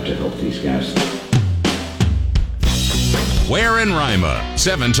to help these guys. Where in Rima,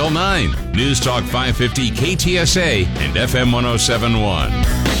 7 till 9. News Talk 550 KTSA and FM 1071.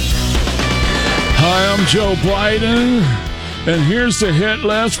 Hi, I'm Joe Biden, and here's the hit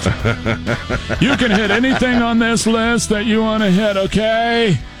list. You can hit anything on this list that you want to hit,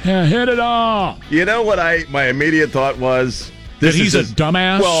 okay? Yeah, hit it all. You know what my immediate thought was? That he's a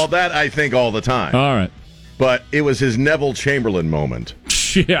dumbass? Well, that I think all the time. All right. But it was his Neville Chamberlain moment.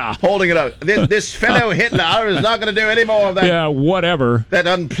 Yeah. Holding it up. This fellow Hitler is not going to do any more of that. Yeah, whatever. That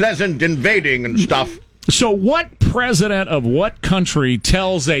unpleasant invading and stuff. So what president of what country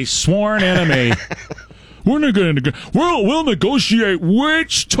tells a sworn enemy, we'll negotiate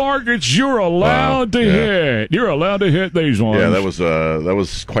which targets you're allowed to hit. You're allowed to hit these ones. Yeah, that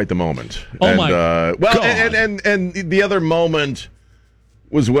was quite the moment. Oh, my God. And the other moment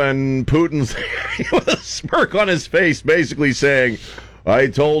was when Putin's with a smirk on his face basically saying, I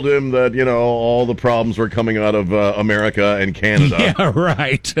told him that, all the problems were coming out of America and Canada. Yeah,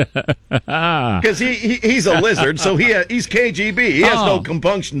 right. Because he's a lizard, so he's KGB. He has no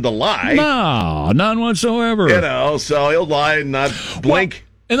compunction to lie. No, none whatsoever. So he'll lie and not blink.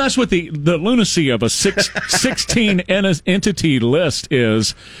 And that's what the lunacy of a 16 entity list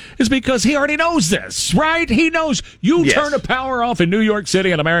is because he already knows this, right? He knows you turn a power off in New York City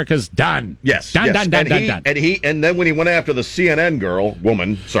and America's done. Yes. Done. And then when he went after the CNN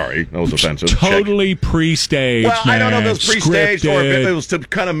woman, sorry, that was offensive. Totally pre-staged. Well, man. I don't know if it was pre-staged or if it was to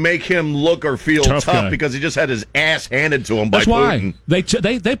kind of make him look or feel tough because he just had his ass handed to him by Putin. That's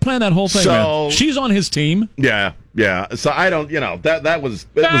why. They planned that whole thing, man. She's on his team. Yeah. Yeah, so I don't, that was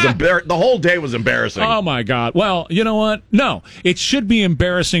the whole day was embarrassing. Oh my God! Well, you know what? No, it should be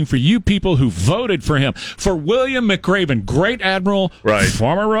embarrassing for you people who voted for him. For William McRaven, great admiral, right?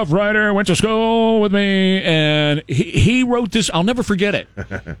 Former Rough Rider, went to school with me, and he wrote this. I'll never forget it.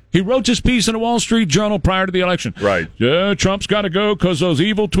 He wrote this piece in the Wall Street Journal prior to the election. Right? Yeah, Trump's got to go because those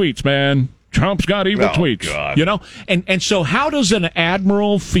evil tweets, man. Trump's got evil tweets, God. And so how does an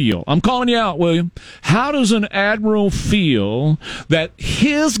admiral feel? I'm calling you out, William. How does an admiral feel that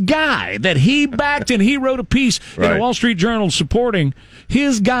his guy that he backed and he wrote a piece in the Wall Street Journal supporting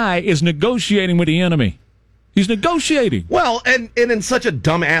his guy is negotiating with the enemy? He's negotiating. Well, and in such a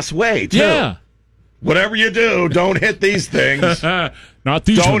dumbass way, too. Yeah. Whatever you do, don't hit these things. Not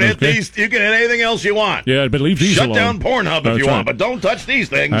these. Don't hit these. You can hit anything else you want. Yeah, but leave these alone. Shut down Pornhub if you want, but don't touch these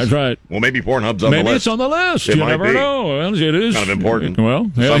things. That's right. Well, maybe Pornhub's on the list. Maybe it's on the list. You never know. Well, it is kind of important.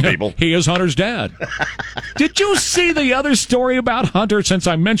 Well, some people. He is Hunter's dad. Did you see the other story about Hunter? Since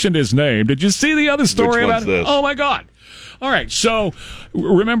I mentioned his name, did you see the other story about? This? Oh my God! All right, so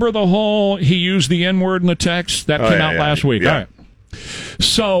remember the whole he used the N-word in the text that came out last week. Yeah. All right.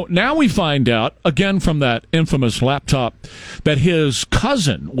 So now we find out, again from that infamous laptop, that his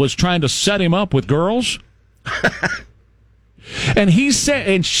cousin was trying to set him up with girls. And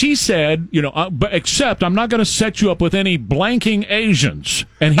she said, but except I'm not going to set you up with any blanking Asians.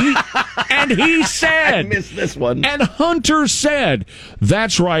 And he said, I missed this one. And Hunter said,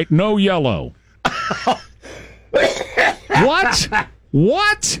 that's right, no yellow.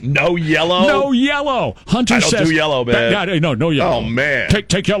 What? No yellow? No yellow. Hunter says... I don't do yellow, man. No yellow. Oh, man.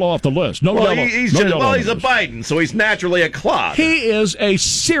 Take yellow off the list. No yellow. He's a Biden, so he's naturally a clod. He is a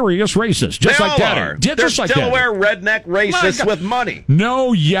serious racist, just they like all Daddy. are. Just They're like Delaware Daddy. redneck racists with money.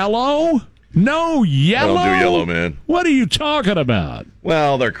 No yellow? No yellow? I don't do yellow, man. What are you talking about?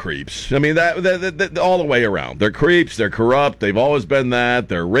 Well, they're creeps. I mean, that all the way around. They're creeps. They're corrupt. They've always been that.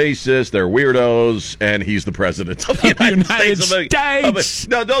 They're racist. They're weirdos. And he's the president of the United States.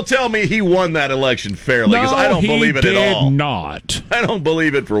 No, don't tell me he won that election fairly, because I don't believe it at all. He did not. I don't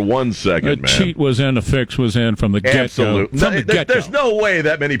believe it for 1 second, The cheat was in, the fix was in from the get-go. Absolutely. There's no way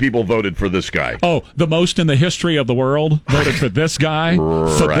that many people voted for this guy. Oh, the most in the history of the world voted for this guy?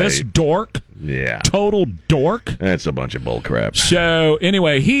 For this dork? Yeah. Total dork? That's a bunch of bull crap. So,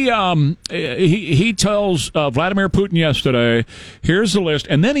 anyway, he tells Vladimir Putin yesterday, here's the list,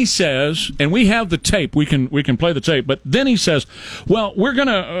 and then he says, and we have the tape, we can play the tape, but then he says, well, we're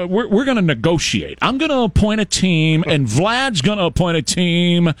gonna negotiate. I'm gonna appoint a team, and Vlad's gonna appoint a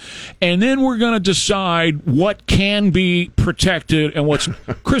team, and then we're gonna decide what can be protected and what's...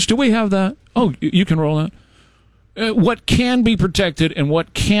 Chris, do we have that? Oh, you can roll that. What can be protected and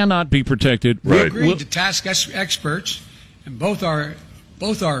what cannot be protected. We agreed to task experts in both our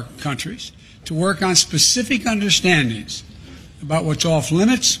countries to work on specific understandings about what's off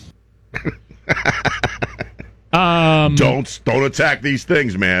limits. Don't attack these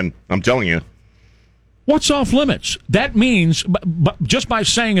things, man. I'm telling you. What's off limits? That means, but just by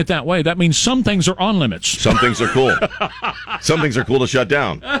saying it that way, that means some things are on limits. Some things are cool. Some things are cool to shut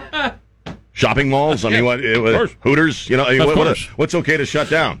down. Shopping malls. I mean, what? Hooters. You know, I mean, what's okay to shut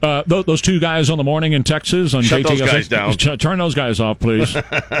down? Those two guys on the morning in Texas on shut JTS, those guys down. Turn those guys off, please.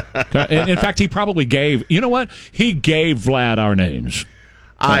 In fact, he probably gave. You know what? He gave Vlad our names.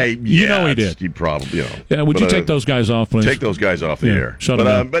 He did. He probably, Yeah, would you take those guys off, please? Take those guys off the air. Shut them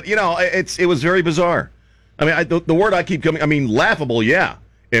down. But it was very bizarre. I mean, the word I keep coming. I mean, laughable, yeah.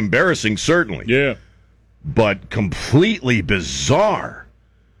 Embarrassing, certainly. Yeah. But completely bizarre.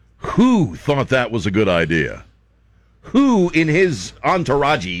 Who thought that was a good idea? Who in his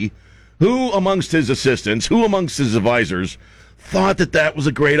entourage, who amongst his assistants, who amongst his advisors thought that was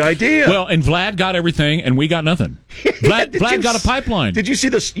a great idea? Well, and Vlad got everything, and we got nothing. Vlad got a pipeline. Did you see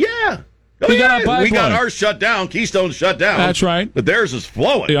this? Yeah. We got a pipeline. We got ours shut down. Keystone shut down. That's right. But theirs is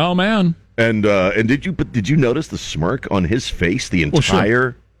flowing. Oh, man. And did you notice the smirk on his face the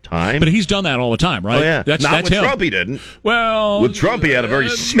entire time? But he's done that all the time, right? Oh, yeah. That's with him. Trump, he didn't. Well, with Trump, he had a very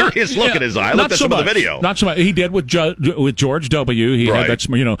serious look in his eye. I looked at some of the video. Not so much. He did with George W. He had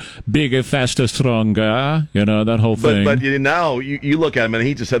that, bigger, faster, stronger, that whole thing. But now you look at him, and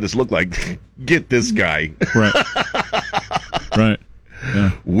he just had this look like, get this guy. Right. Right.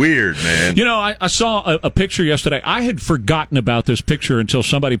 Yeah. Weird, man. I saw a picture yesterday. I had forgotten about this picture until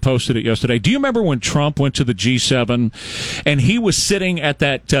somebody posted it yesterday. Do you remember when Trump went to the G7 and he was sitting at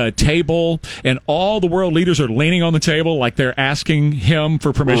that table and all the world leaders are leaning on the table like they're asking him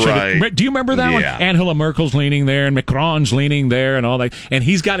for permission? Right. Do you remember that one? Yeah. Angela Merkel's leaning there and Macron's leaning there and all that. And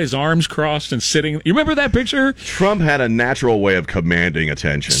he's got his arms crossed and sitting. You remember that picture? Trump had a natural way of commanding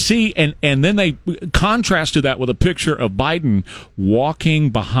attention. See, and then they contrasted that with a picture of Biden walking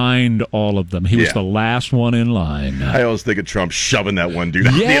behind all of them. He was the last one in line. I always think of Trump shoving that one dude.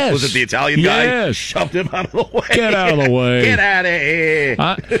 Yes. Was it the Italian guy? Yes. Shoved him out of the way. Get out of the way. Get out of here.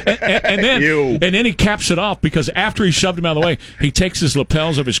 And then he caps it off because after he shoved him out of the way, he takes his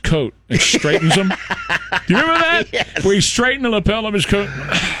lapels of his coat and straightens them. Do you remember that? Yes. Where he straightened the lapel of his coat.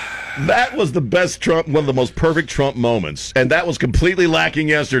 That was the best Trump, one of the most perfect Trump moments, and that was completely lacking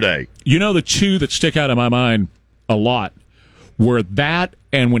yesterday. The two that stick out in my mind a lot were that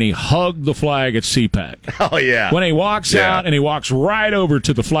and when he hugged the flag at CPAC. Oh, yeah. When he walks out and he walks right over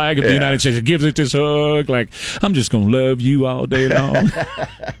to the flag of the United States and gives it this hug like, I'm just going to love you all day long.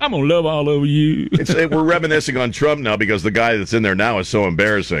 I'm going to love all over you. We're reminiscing on Trump now because the guy that's in there now is so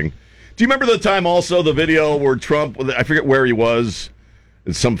embarrassing. Do you remember the time also, the video where Trump, I forget where he was,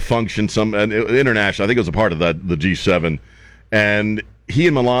 at some function, international, I think it was a part of the G7, and he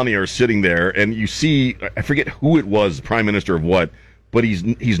and Melania are sitting there, and you see, I forget who it was, prime minister of what, but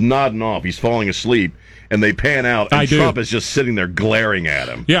he's nodding off, he's falling asleep, and they pan out, and Trump is just sitting there glaring at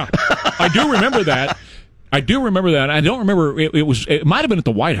him. Yeah, I do remember that. I don't remember, it might have been at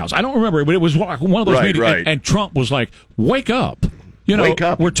the White House. I don't remember, but it was one of those meetings, right. And Trump was like, wake up. Wake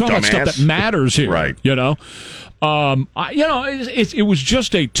up, we're talking dumbass. about stuff that matters here. Right. It was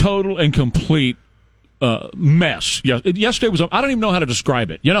just a total and complete mess. Yesterday was, I don't even know how to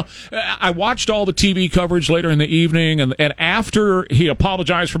describe it. I watched all the TV coverage later in the evening, and after he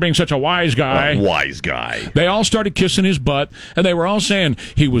apologized for being such a wise guy, they all started kissing his butt, and they were all saying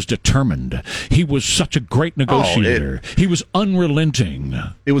he was determined. He was such a great negotiator. He was unrelenting.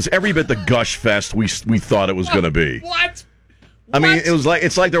 It was every bit the gush fest we thought it was going to be. What? I mean,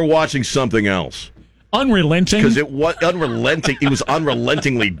 it's like they're watching something else. Unrelenting? Because it was unrelenting. He was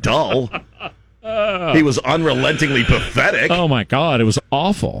unrelentingly dull. He was unrelentingly pathetic. Oh my God, it was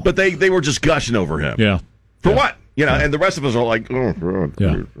awful. But they were just gushing over him. Yeah. For what? And the rest of us are like, oh,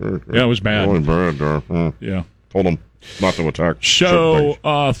 God. Yeah, it was bad. Yeah. Told him not to attack. So,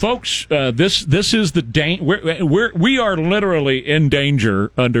 folks, this is the we are literally in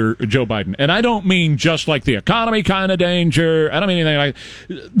danger under Joe Biden, and I don't mean just like the economy kind of danger. I don't mean anything like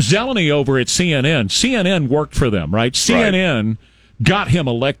Zeleny over at CNN. CNN worked for them, right? CNN got him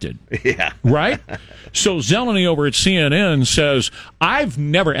elected. Yeah. Right? So Zeleny over at CNN says, I've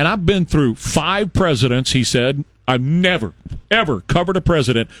been through 5 presidents, he said. I've never, ever covered a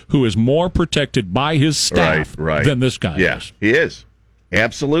president who is more protected by his staff than this guy is. He is.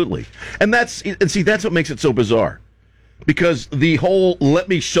 Absolutely. And that's what makes it so bizarre. Because the whole, let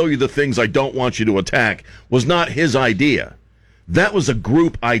me show you the things I don't want you to attack, was not his idea. That was a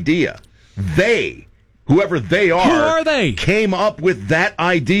group idea. Whoever they are, who are they? Came up with that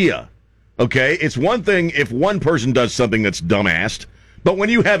idea. Okay? It's one thing if one person does something that's dumbassed, But when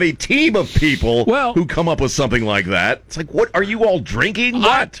you have a team of people who come up with something like that, it's like, what are you all drinking?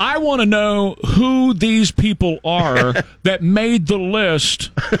 What? I want to know who these people are that made the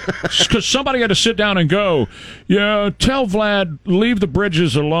list, because somebody had to sit down and go, yeah, tell Vlad, leave the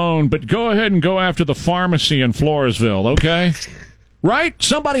bridges alone, but go ahead and go after the pharmacy in Floresville, okay? Right?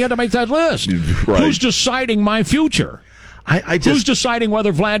 Somebody had to make that list. Right. Who's deciding my future? Who's deciding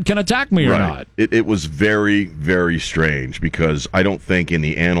whether Vlad can attack me or not? It was very, very strange, because I don't think in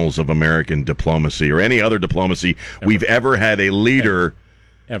the annals of American diplomacy or any other diplomacy we've ever had a leader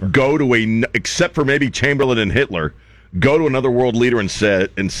go to except for maybe Chamberlain and Hitler, go to another world leader and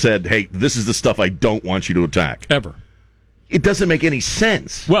said, hey, this is the stuff I don't want you to attack. Ever. It doesn't make any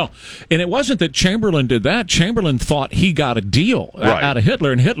sense. Well, and it wasn't that Chamberlain did that. Chamberlain thought he got a deal out of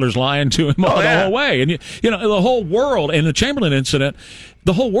Hitler, and Hitler's lying to him the whole way. And, the whole world, in the Chamberlain incident,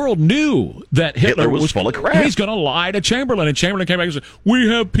 the whole world knew that Hitler was full of crap. He's going to lie to Chamberlain. And Chamberlain came back and said, we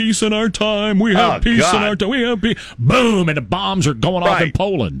have peace in our time. We have peace in our time. We have peace. Boom, and the bombs are going off in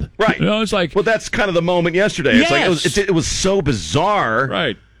Poland. Right. It's like... Well, that's kind of the moment yesterday. Yes. It's like it was so bizarre.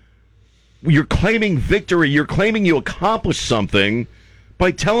 Right. You're claiming victory. You're claiming you accomplished something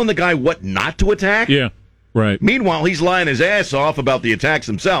by telling the guy what not to attack. Yeah, right. Meanwhile, he's lying his ass off about the attacks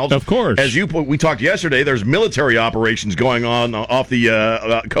themselves. Of course. As we talked yesterday, there's military operations going on off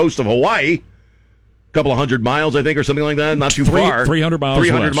the coast of Hawaii. A couple of 100 miles, I think, or something like that. Not too far. 300 miles.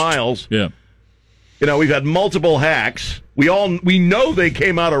 300 miles. Yeah. We've had multiple hacks. We know they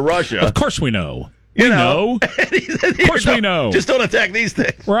came out of Russia. Of course we know. We know. Of course we know. Just don't attack these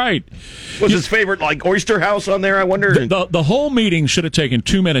things. Right. Was his favorite, Oyster House on there, I wonder? The whole meeting should have taken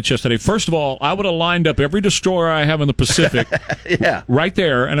 2 minutes yesterday. First of all, I would have lined up every destroyer I have in the Pacific right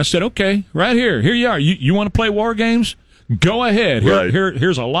there, and I said, okay, right here. Here you are. You want to play war games? Go ahead.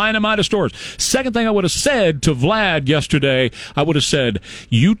 Here's a line of my destroyers. Second thing I would have said to Vlad yesterday, I would have said,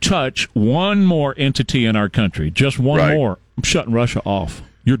 you touch one more entity in our country, just one more, I'm shutting Russia off.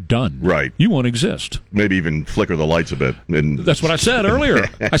 You're done. Right. You won't exist. Maybe even flicker the lights a bit. That's what I said earlier.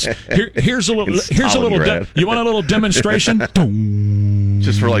 Here's a little. You want a little demonstration?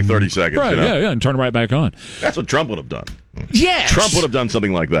 Just for 30 seconds. Right. Yeah, and turn it right back on. That's what Trump would have done. Yes. Trump would have done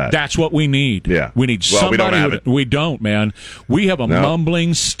something like that. That's what we need. Yeah. We need somebody. We don't have it. We don't, man. We have a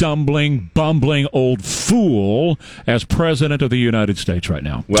mumbling, stumbling, bumbling old fool as president of the United States right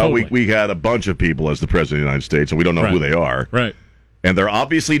now. Well, totally. we had a bunch of people as the president of the United States, and we don't know who they are. Right. And they're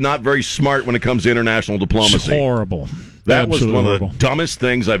obviously not very smart when it comes to international diplomacy. It's horrible. That was one of the dumbest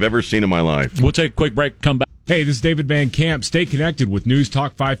things I've ever seen in my life. We'll take a quick break, come back. Hey, this is David Van Camp. Stay connected with News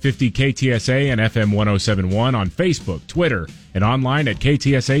Talk 550 KTSA and FM 1071 on Facebook, Twitter, and online at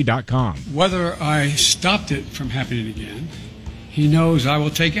KTSA.com. Whether I stopped it from happening again, he knows I will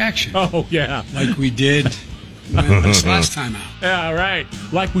take action. Oh, yeah. Like we did last time out. Yeah, right.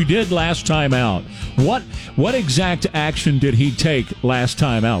 Like we did last time out. What exact action did he take last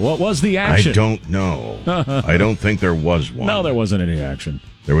time out? What was the action? I don't know. I don't think there was one. No, there wasn't any action.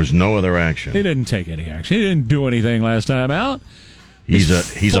 There was no other action. He didn't take any action. He didn't do anything last time out. He's a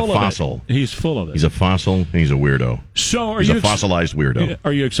fossil. He's full of it. He's a fossil. And he's a weirdo. So he's a fossilized weirdo.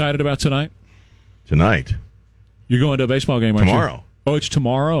 Are you excited about tonight? Tonight? You're going to a baseball game, aren't tomorrow. You? Oh, it's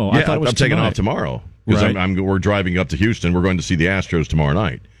tomorrow. Yeah, I thought it was I'm tonight. taking off tomorrow because we're driving up to Houston. We're going to see the Astros tomorrow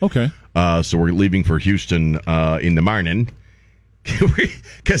night. Okay. So we're leaving for Houston in the morning.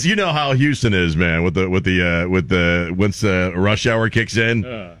 Because you know how Houston is, man, with the once the rush hour kicks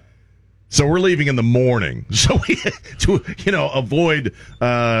in. So we're leaving in the morning, so to avoid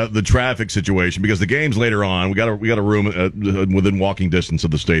the traffic situation, because the game's later on. We got a room within walking distance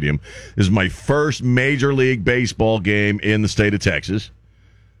of the stadium. This is my first Major League Baseball game in the state of Texas,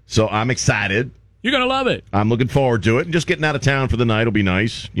 so I'm excited. You're gonna love it. I'm looking forward to it, and just getting out of town for the night will be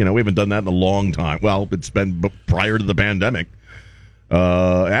nice. We haven't done that in a long time. Well, it's been prior to the pandemic.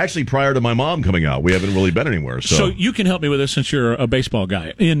 Actually, prior to my mom coming out, we haven't really been anywhere. So you can help me with this since you're a baseball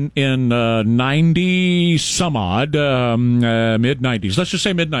guy. In 90 some odd, mid 90s, let's just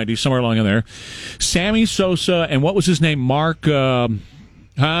say mid 90s, somewhere along in there, Sammy Sosa and what was his name? Mark,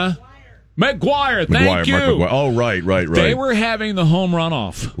 McGwire, thank you. Mark McGwire. Oh, right. They were having the home run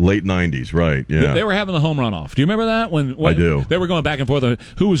off. Late 90s, right, yeah. They were having the home run off. Do you remember that? When I do. They were going back and forth on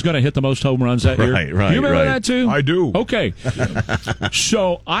who was going to hit the most home runs that year. Right. Do you remember that, too? I do. Okay.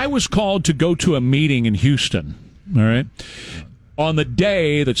 So I was called to go to a meeting in Houston, all right, on the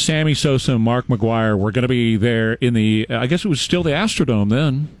day that Sammy Sosa and Mark McGwire were going to be there in the, I guess it was still the Astrodome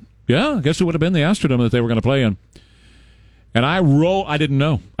then. Yeah, I guess it would have been the Astrodome that they were going to play in. And I didn't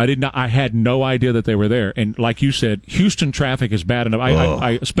know. I had no idea that they were there. And like you said, Houston traffic is bad enough.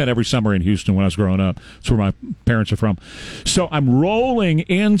 I spent every summer in Houston when I was growing up. That's where my parents are from. So I'm rolling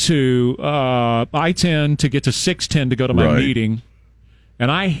into I-10 to get to 610 to go to my meeting. And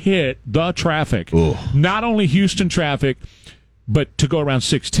I hit the traffic. Not only Houston traffic, but to go around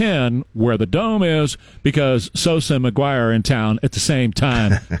 610 where the Dome is, because Sosa and McGuire are in town at the same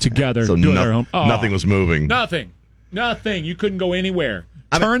time together. So doing their home. Nothing was moving. Nothing. You couldn't go anywhere.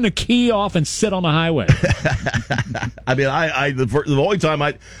 Turn the key off and sit on the highway. I mean, the only time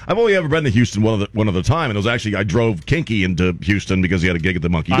I've only ever been to Houston one other time, and it was actually I drove Kinky into Houston because he had a gig at the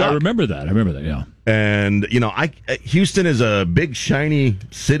Monkey Duck. I remember that. Yeah. And Houston is a big shiny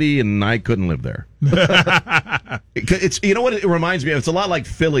city, and I couldn't live there. It's what it reminds me of. It's a lot like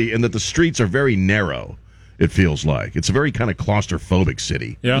Philly in that the streets are very narrow. It feels like it's a very kind of claustrophobic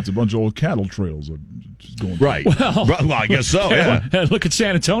city. Yeah, it's a bunch of old cattle trails just going right. Well, I guess so. Yeah. Look at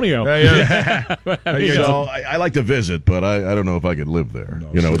San Antonio. Yeah. I like to visit, but I don't know if I could live there.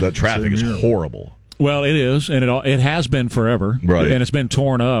 No, that traffic is horrible. Well, it is, and it has been forever, right? And it's been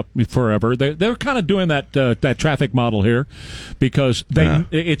torn up forever. They're kind of doing that traffic model here because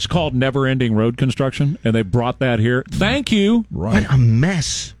it's called never-ending road construction, and they brought that here. Thank you. Right. What a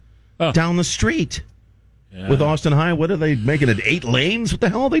mess down the street. Yeah. With Austin Highway, what are they making it 8 lanes? What the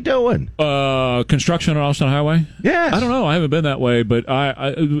hell are they doing? Construction on Austin Highway? Yes. I don't know. I haven't been that way, but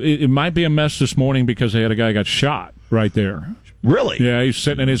it might be a mess this morning because they had a guy got shot right there. Really? Yeah, he's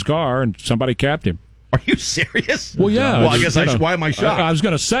sitting in his car and somebody capped him. Are you serious? Well, yeah. Well, I guess why am I shocked? I was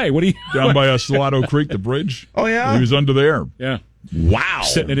going to say, what do you down by Salado Creek, the bridge? Oh yeah, he was under there. Yeah. Wow.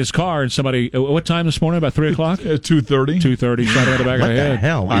 Sitting in his car and somebody. What time this morning? About 3 o'clock. 2:30. 2:30. Shot him in the back of the head. What the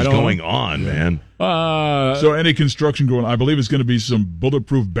hell is going on, man? So any construction going, I believe it's going to be some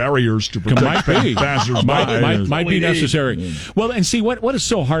bulletproof barriers to protect passers by. Might be necessary. Yeah. Well, and see what is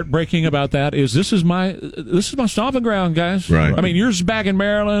so heartbreaking about that is this is my stomping ground, guys. Right. I mean, yours is back in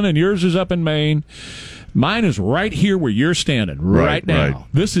Maryland and yours is up in Maine. Mine is right here where you're standing right now. Right.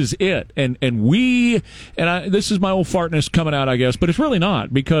 This is it, and this is my old fartness coming out, I guess, but it's really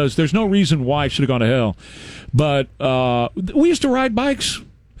not because there's no reason why it should have gone to hell. But we used to ride bikes,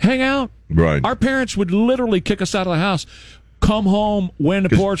 hang out. Right. Our parents would literally kick us out of the house. Come home when the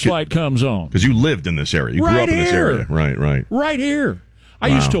porch light comes on. Because you lived in this area. You grew up in this area. Right. Right here. I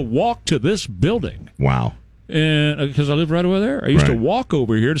used to walk to this building. Wow. And because I lived right over there, I used to walk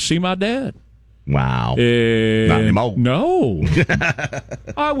over here to see my dad. Wow. Not anymore. No.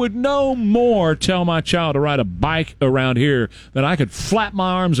 I would no more tell my child to ride a bike around here than I could flap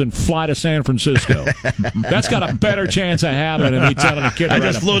my arms and fly to San Francisco. That's got a better chance of happening than me telling a kid to I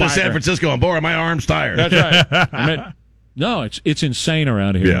just flew to San Francisco and boy, my arm's tired. That's right. No, it's insane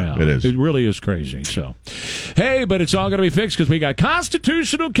around here now. It is. It really is crazy. So, hey, but it's all going to be fixed because we got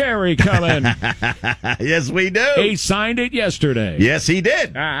constitutional carry coming. Yes, we do. He signed it yesterday. Yes, he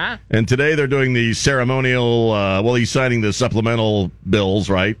did. Uh-huh. And today they're doing the ceremonial, he's signing the supplemental bills,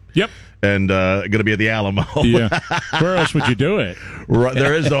 right? Yep. And going to be at the Alamo. Yeah. Where else would you do it? Right,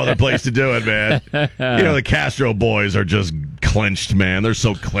 there is no other place to do it, man. The Castro boys are just clenched, man. They're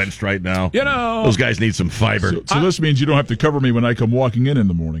so clenched right now. Those guys need some fiber. So this means you don't have to cover me when I come walking in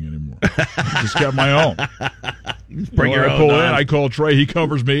the morning anymore. I just got my own. Bring your own. I pull in, I call Trey. He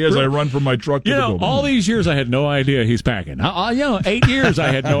covers me as I run from my truck to the building. All these years I had no idea he's packing. 8 years I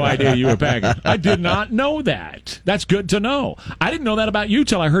had no idea you were packing. I did not know that. That's good to know. I didn't know that about you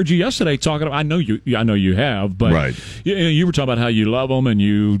till I heard you yesterday talking about. I know you have, but right. You were talking about how you love them and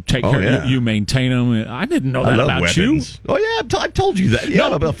you take care, you maintain them. I didn't know that about weapons. you. Oh yeah, I told you that.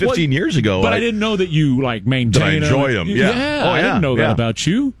 Yeah, about 15 years ago. But I didn't know that you maintain them. I enjoy them. Yeah. I didn't know that about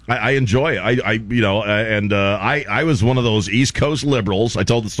you. I enjoy it. I was one of those East Coast liberals. I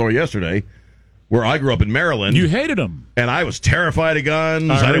told the story yesterday, where I grew up in Maryland. You hated them, and I was terrified of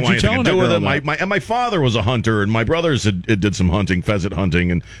guns. I didn't want anything to do with them. My father was a hunter, and my brothers did some hunting, pheasant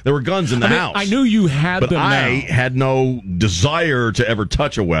hunting, and there were guns in the house. I knew you had them. But I had no desire to ever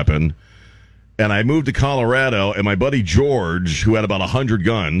touch a weapon. And I moved to Colorado, and my buddy George, who had about 100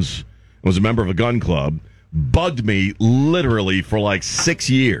 guns, was a member of a gun club, bugged me literally for 6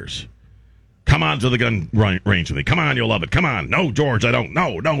 years. Come on to the gun range with me. Come on, you'll love it. Come on. No, George, I don't.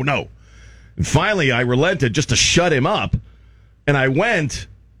 No. And finally, I relented just to shut him up, and I went,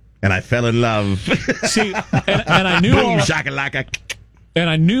 and I fell in love. See, and I knew Boom, shakalaka. And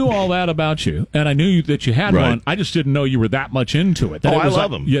I knew all that about you, and I knew that you had Right. one. I just didn't know you were that much into it. I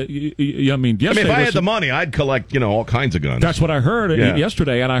love them. I mean, if I had the money, I'd collect, all kinds of guns. That's what I heard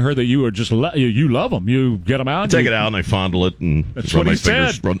yesterday, and I heard that you were just you love them. You get them out. I take it out and I fondle it and That's what he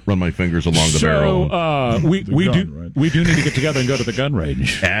said. Run my fingers along the barrel. So we do need to get together and go to the gun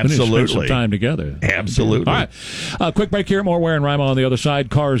range. Absolutely, we need to spend some time together. Absolutely. All right, quick break here. More Ware and Rima on the other side.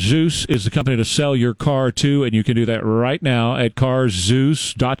 Car Zeus is the company to sell your car to, and you can do that right now at carzeus.com.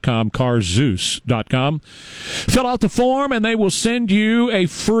 Carzeus.com. Fill out the form, and they will send you a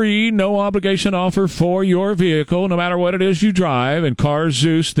free, no obligation offer for your vehicle, no matter what it is you drive. And Car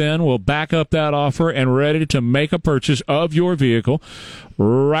Zeus then will back up that offer and ready to make a purchase of your vehicle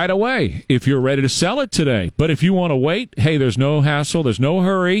right away if you're ready to sell it today. But if you want to wait, hey, there's no hassle, there's no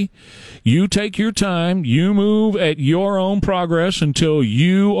hurry. You take your time, you move at your own progress until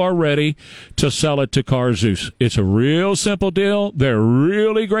you are ready to sell it to Car Zeus. It's a real simple deal. They're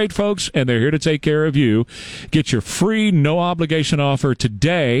really great folks, and they're here to take care of you. Get your free, no obligation offer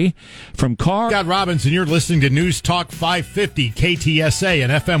today from Car. Scott Robinson, you're listening to News Talk 550 KTSA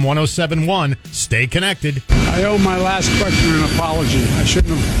and FM 1071. Stay connected. I owe my last question an apology. I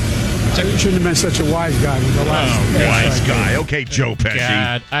shouldn't have been such a wise guy with the last. Wise guy. Okay, Joe Pesci.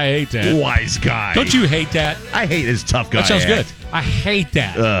 God, I hate that. Wise guy. Don't you hate that? I hate his tough guy. That sounds act. good. I hate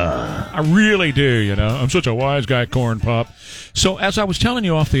that. I really do, I'm such a wise guy, Corn Pop. So, as I was telling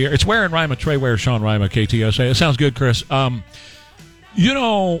you off the air, it's Ware and Rima, Trey Ware, Sean Rima, KTSA. It sounds good, Chris. There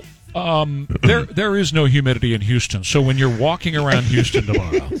is no humidity in Houston, so when you're walking around Houston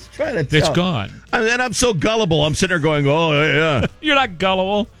tomorrow, it's gone. And I'm so gullible. I'm sitting there going, oh, yeah. You're not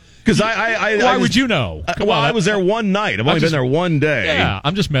gullible. Because Why would you know? I was there one night. I've only been there one day. Yeah,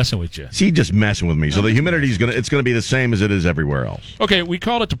 I'm just messing with you. See, just messing with me. So the humidity is gonna be the same as it is everywhere else. Okay, we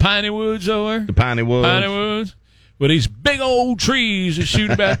call it the Piney Woods over there. The Piney Woods. Piney Woods. With these big old trees that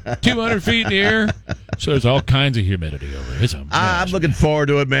shoot about 200 feet in the air. So there's all kinds of humidity over there. It's a mess. I'm looking forward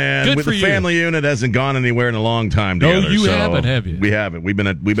to it, man. Good for the you. family unit hasn't gone anywhere in a long time together. No, you haven't, have you? We haven't. We've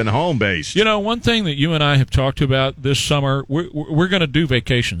been home based. One thing that you and I have talked about this summer, we're going to do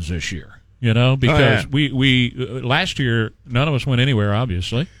vacations this year. Because we last year none of us went anywhere,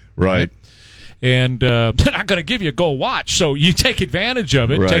 obviously. Right. And they're not going to give you a gold watch, so you take advantage of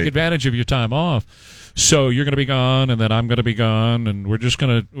it. Right. Take advantage of your time off. So you're going to be gone, and then I'm going to be gone, and I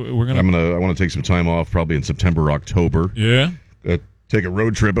want to take some time off, probably in September, October. Yeah. Take a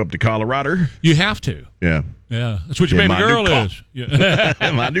road trip up to Colorado. You have to. Yeah. Yeah. That's what your baby girl is. Yeah.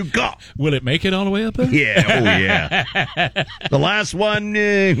 My new car. Will it make it all the way up there? Yeah. Oh, yeah. The last one,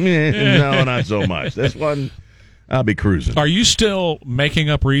 no, not so much. This one, I'll be cruising. Are you still making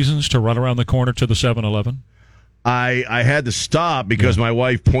up reasons to run around the corner to the 7-Eleven? I had to stop because my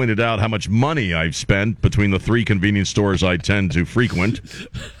wife pointed out how much money I've spent between the 3 convenience stores I tend to frequent.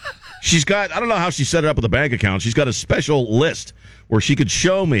 She's got, I don't know how she set it up with a bank account. She's got a special list where she could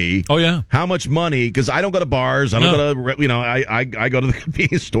show me how much money, because I don't go to bars. I don't go to, I go to the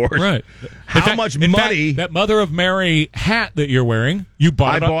convenience stores. Right. How much money. That Mother of Mary hat that you're wearing, you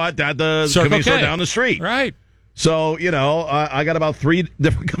bought I bought at the convenience store down the street. Right. So, I got about 3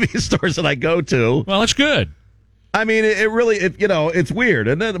 different convenience stores that I go to. Well, that's good. I mean, it really, it's weird,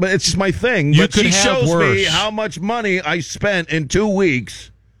 and but it's just my thing. You but could she have shows worse. me how much money I spent in 2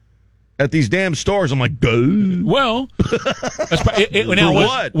 weeks at these damn stores. I'm like, duh. Well,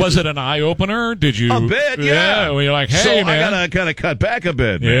 was it an eye opener? Did you a bit? Yeah. Well, you're like, hey, so man, I gotta kind of cut back a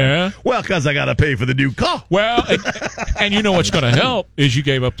bit. Man. Yeah. Well, because I gotta pay for the new car. Well, and you know what's going to help is you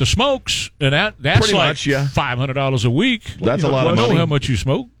gave up the smokes, and that's pretty like much, yeah. $500 a week. That's a lot of I money. know how much you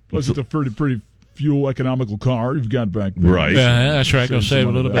smoke. Plus, it's a pretty fuel economical car you've got back there. Right. Yeah, that's right. Go save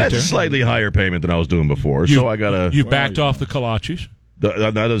a little bit That's there. a slightly higher payment than I was doing before. So I gotta. You backed off the kolaches.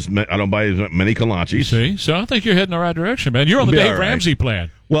 That is, I don't buy as many kolaches. See, so I think you're heading the right direction, man. You're on the Dave Ramsey plan.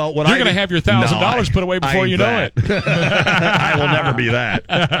 Well, you're going to have your $1,000 put away before you know it. I will never be that.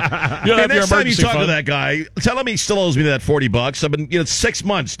 Next time you talk to that guy, tell him he still owes me that $40. I've been, 6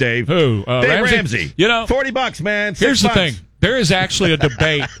 months, Dave. Who? Dave Ramsey. $40, man. Here's the thing. There is actually a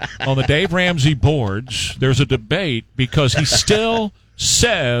debate on the Dave Ramsey boards. There's a debate because he still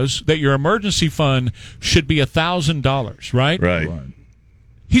says that your emergency fund should be $1,000, right? Right.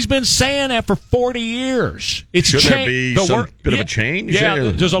 He's been saying that for 40 years. Should there be some bit of a change?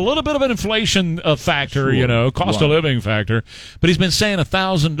 Yeah, there's a little bit of an inflation factor, cost of living factor. But he's been saying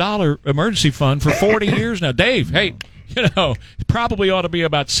 $1,000 emergency fund for 40 years now. Dave, hey, probably ought to be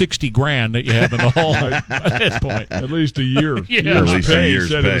about $60,000 that you have in the hole at this point. At least a year. Yeah. At least a year's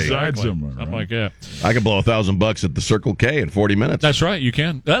set pay. aside somewhere. Something like that. I could blow $1,000 at the Circle K in 40 minutes. That's right, you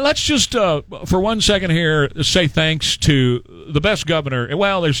can. Let's just, for 1 second here, say thanks to the best governor.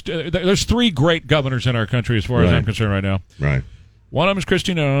 Well, there's 3 great governors in our country as far as I'm concerned right now. Right. One of them is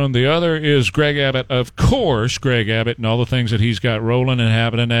Kristi Noem. The other is Greg Abbott. Of course, Greg Abbott and all the things that he's got rolling and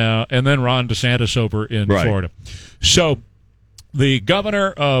happening now. And then Ron DeSantis over in Florida. So the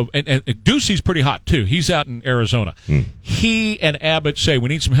governor of – and Ducey's pretty hot, too. He's out in Arizona. He and Abbott say, we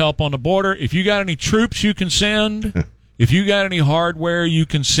need some help on the border. If you got any troops you can send, if you got any hardware you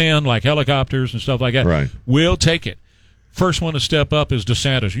can send, like helicopters and stuff like that, we'll take it. First one to step up is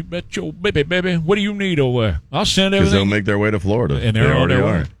DeSantis. You bet your baby. What do you need over there? I'll send everything. Because they'll make their way to Florida. And they already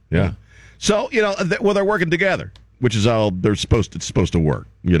are. Yeah. So, they're working together, which is how it's supposed to work.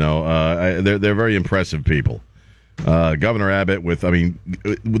 They're very impressive people. Governor Abbott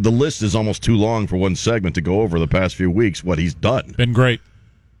the list is almost too long for one segment to go over the past few weeks, what he's done. Been great.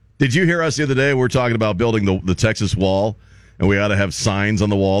 Did you hear us the other day? We're talking about building the Texas wall, and we ought to have signs on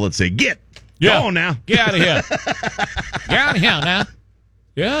the wall that say, Go on now. Get out of here. Get out of here now.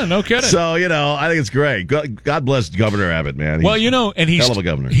 Yeah, no kidding. So, I think it's great. God bless Governor Abbott, man. And he's hell of a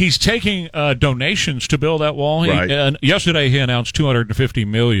governor. He's taking donations to build that wall. Yesterday he announced $250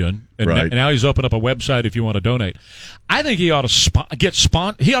 million, and now he's opened up a website if you want to donate. I think he ought to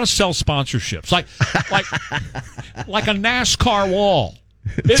he ought to sell sponsorships, like a NASCAR wall.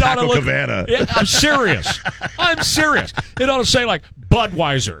 Taco Cabana. I'm serious. It ought to say like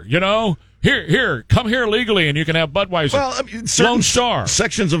Budweiser, Here, come here legally, and you can have Budweiser. Well, Lone Star.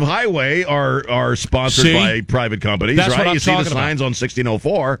 Sections of highway are sponsored by private companies, That's right? What I'm you see the talking signs on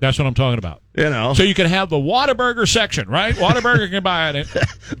 1604. That's what I'm talking about. So you can have the Whataburger section, right? Whataburger can buy it.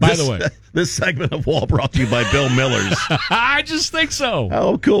 By the way, this segment of Wall brought to you by Bill Miller's. I just think so.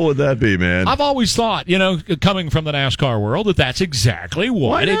 How cool would that be, man? I've always thought, coming from the NASCAR world, that's exactly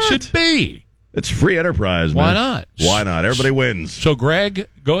what it should be. It's free enterprise, man. Why not? Why not? Everybody wins. So, Greg,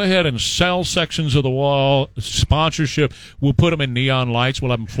 go ahead and sell sections of the wall, sponsorship. We'll put them in neon lights.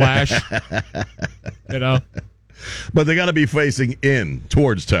 We'll have them flash. But they got to be facing in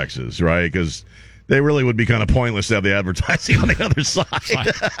towards Texas, right? Because they really would be kind of pointless to have the advertising on the other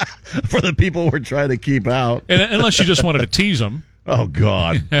side for the people we're trying to keep out. And unless you just wanted to tease them. Oh,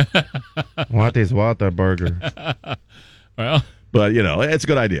 God. What is Whataburger? Well... But, it's a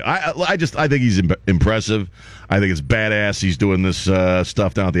good idea. I think he's impressive. I think it's badass he's doing this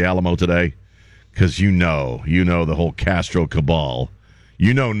stuff down at the Alamo today. Because you know the whole Castro cabal.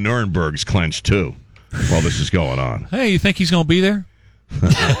 Nuremberg's clenched, too, while this is going on. Hey, you think he's going to be there?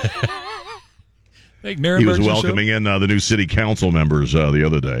 He was welcoming in the new city council members the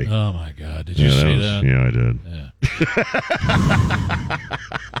other day. Oh, my God. Did you see that? Yeah, I did. Yeah.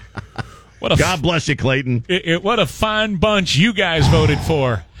 God bless you, Clayton. What a fine bunch you guys voted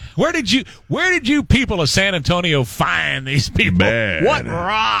for. Where did you people of San Antonio find these people? Man. What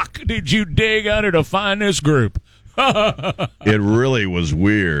rock did you dig under to find this group? It really was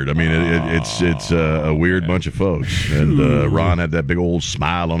weird. I mean, it's a weird bunch of folks. And Ron had that big old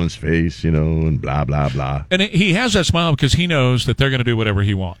smile on his face, and blah, blah, blah. And he has that smile because he knows that they're going to do whatever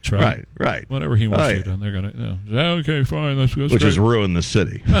he wants, right? Right. Whatever he wants to do, they're going to, okay, fine, let's go. Which is ruin the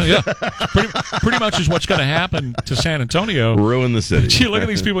city. Yeah. Pretty much is what's going to happen to San Antonio. Ruin the city. You look at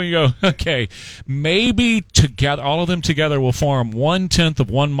these people and you go, okay, maybe together, all of them together will form 1/10 of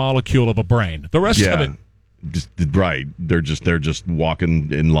one molecule of a brain. The rest of it. Just right, they're just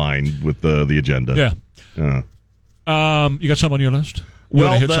walking in line with the agenda. Yeah. You got something on your list?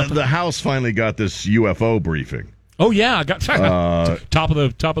 Well, the House finally got this UFO briefing. Oh yeah, I got top of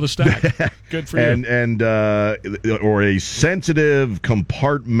the stack. Good for you. And or a sensitive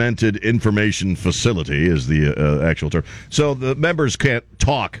compartmented information facility is the actual term. So the members can't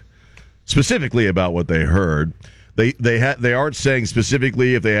talk specifically about what they heard. They aren't saying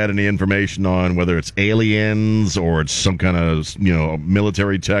specifically if they had any information on whether it's aliens or it's some kind of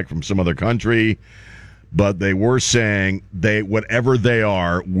military tech from some other country, but they were saying whatever they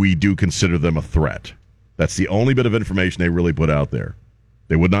are, we do consider them a threat. That's the only bit of information they really put out there.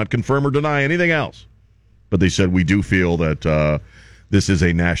 They would not confirm or deny anything else, but they said we do feel that this is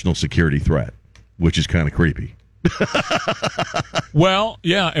a national security threat, which is kind of creepy. Well,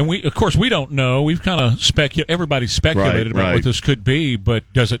 yeah, and we don't know. We've kind of everybody's speculated about what this could be, but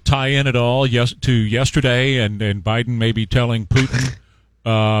does it tie in at all to yesterday and Biden maybe telling Putin,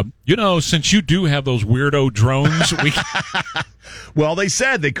 since you do have those weirdo drones, well, they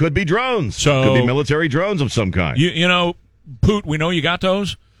said they could be drones. So could be military drones of some kind. Putin, we know you got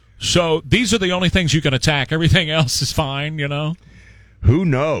those. So these are the only things you can attack. Everything else is fine, you know? Who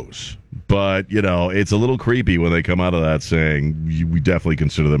knows? But, it's a little creepy when they come out of that saying we definitely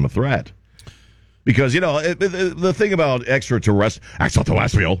consider them a threat. Because, the thing about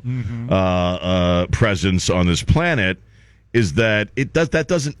extraterrestrial presence on this planet is that that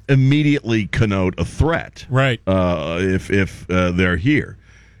doesn't immediately connote a threat. Right. If they're here.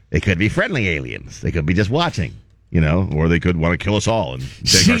 They could be friendly aliens. They could be just watching, or they could want to kill us all and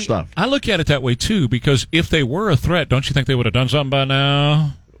take our stuff. I look at it that way, too, because if they were a threat, don't you think they would have done something by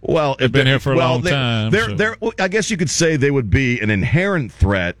now? Well, they've been here for a long time. I guess you could say they would be an inherent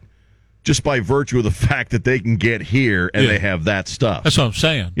threat just by virtue of the fact that they can get here and they have that stuff. That's what I'm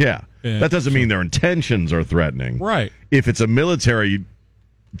saying. Yeah. That doesn't mean their intentions are threatening. Right. If it's a military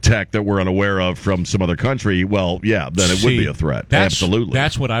tech that we're unaware of from some other country, then it would be a threat. Absolutely.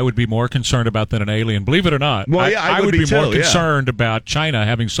 That's what I would be more concerned about than an alien. Believe it or not. Well, yeah, I would be more concerned about China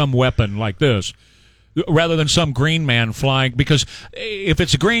having some weapon like this rather than some green man flying, because if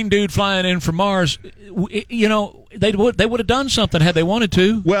it's a green dude flying in from Mars, they would have done something had they wanted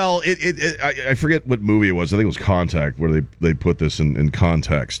to. Well, I forget what movie it was. I think it was Contact, where they put this in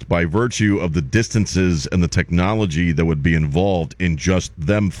context. By virtue of the distances and the technology that would be involved in just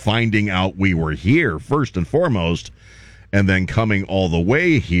them finding out we were here, first and foremost, and then coming all the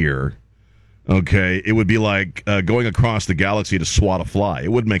way here, okay, it would be like going across the galaxy to swat a fly.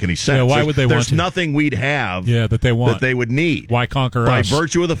 It wouldn't make any sense. Yeah, why would they want to? There's nothing we'd have that they want. that they would need. Why conquer by us? By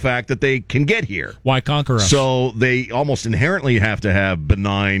virtue of the fact that they can get here. Why conquer us? So they almost inherently have to have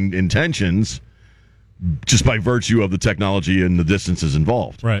benign intentions just by virtue of the technology and the distances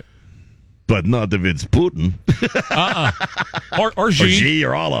involved. Right. But not if it's Putin. Or Xi. Or Xi,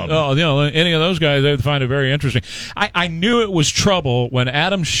 or all of them. Oh, any of those guys, they'd find it very interesting. I knew it was trouble when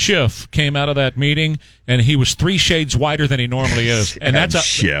Adam Schiff came out of that meeting, and he was 3 shades whiter than he normally is. And that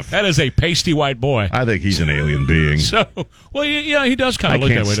is a pasty white boy. I think he's an alien being. So, well, yeah, he does kind of look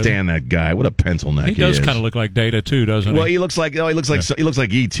that way. I can't stand that guy. What a pencil neck he is. He does kind of look like Data too, doesn't he? Well, he looks like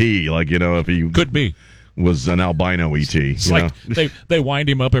E.T. Like, if he could be. Was an albino ET. It's like they wind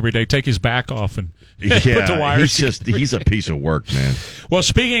him up every day, take his back off, and put the wires. He's a piece of work, man. Well,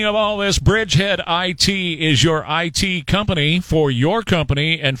 speaking of all this, Bridgehead IT is your IT company for your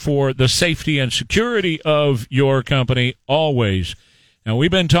company and for the safety and security of your company always. Now, we've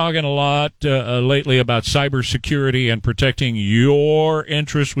been talking a lot lately about cybersecurity and protecting your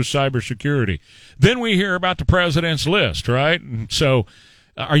interests with cybersecurity. Then we hear about the president's list, right? And so,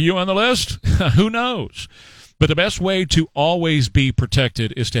 are you on the list? Who knows? But the best way to always be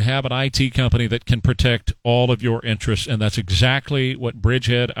protected is to have an IT company that can protect all of your interests, and that's exactly what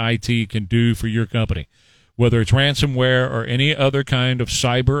Bridgehead IT can do for your company. Whether it's ransomware or any other kind of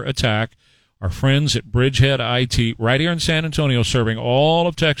cyber attack, our friends at Bridgehead IT, right here in San Antonio, serving all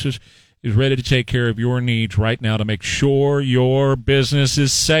of Texas, is ready to take care of your needs right now to make sure your business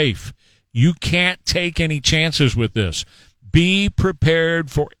is safe. You can't take any chances with this. Be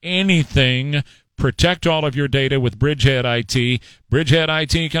prepared for anything. Protect all of your data with Bridgehead IT. Bridgehead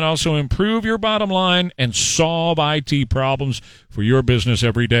IT can also improve your bottom line and solve IT problems for your business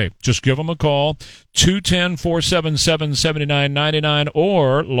every day. Just give them a call, 210-477-7999,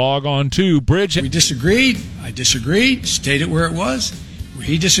 or log on to Bridgehead. We disagreed. I disagreed. Stated where it was.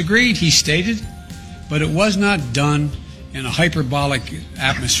 He disagreed. He stated. But it was not done in a hyperbolic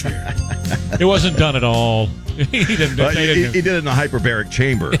atmosphere. It wasn't done at all. He did it in a hyperbaric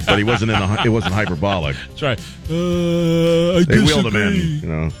chamber, but it wasn't hyperbolic. That's right. They wheeled him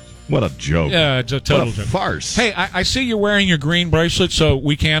in. What a joke! Yeah, it's a total joke. Farce. Hey, I see you're wearing your green bracelet, so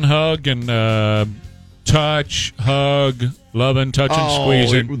we can hug and touch, hug, loving, touching,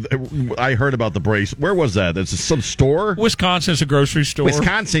 squeezing. I heard about the bracelet. Where was that? It's some store. Wisconsin's a grocery store.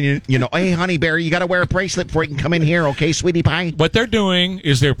 Wisconsin, hey, honey bear, you got to wear a bracelet before you can come in here, okay, sweetie pie? What they're doing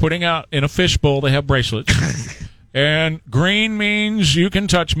is they're putting out in a fishbowl. They have bracelets, and green means you can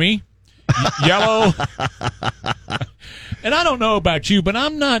touch me. Yellow. And I don't know about you, but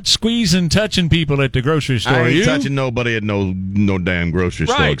I'm not squeezing, touching people at the grocery store. I ain't touching nobody at no damn grocery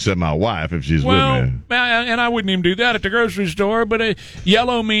store except my wife if she's with me. And I wouldn't even do that at the grocery store. But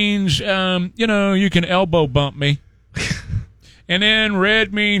yellow means, you can elbow bump me. And then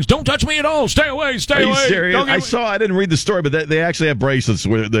red means don't touch me at all. Stay away. Stay away. Serious? I didn't read the story, but they actually have bracelets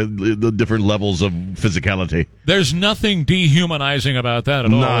with the different levels of physicality. There's nothing dehumanizing about that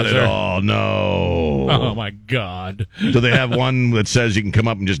at all. Not at all. No. Oh my God. Do they have one that says you can come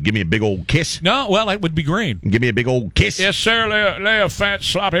up and just give me a big old kiss? No. Well, it would be green. Give me a big old kiss. Yes, sir. Lay a fat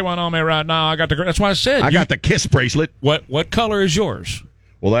sloppy one on me right now. That's why I said I got the kiss bracelet. What color is yours?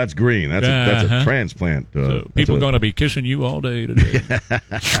 Well, that's green. That's a transplant. So people are going to be kissing you all day today.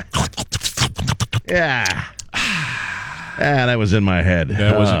 Yeah. That was in my head.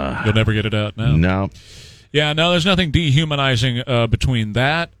 You'll never get it out now. No. Yeah, no, there's nothing dehumanizing between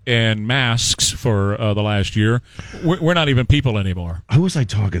that and masks for the last year. We're not even people anymore. Who was I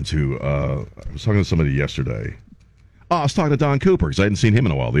talking to? I was talking to somebody yesterday. Oh, I was talking to Don Cooper because I hadn't seen him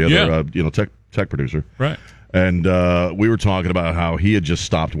in a while. The other, tech producer. Right. And we were talking about how he had just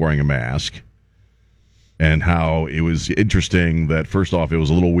stopped wearing a mask and how it was interesting that, first off, it was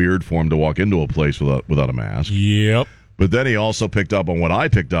a little weird for him to walk into a place without a mask. Yep. But then he also picked up on what I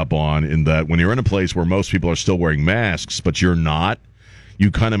picked up on, in that when you're in a place where most people are still wearing masks, but you're not, you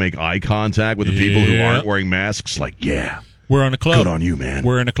kind of make eye contact with the people who aren't wearing masks. Like, yeah. We're in a club. Good on you, man.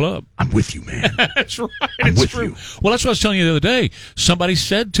 We're in a club. I'm with you, man. That's right. I'm with true. you. Well, that's what I was telling you the other day. Somebody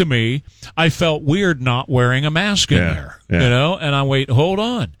said to me, I felt weird not wearing a mask in there. Yeah. And I wait, hold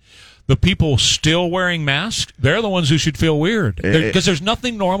on. The people still wearing masks, they're the ones who should feel weird. Because there's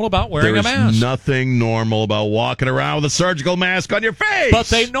nothing normal about wearing a mask. There's nothing normal about walking around with a surgical mask on your face. But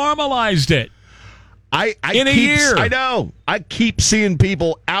they normalized it. In a year. I know. I keep seeing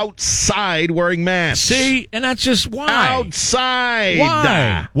people outside wearing masks. See? And that's just why. Outside.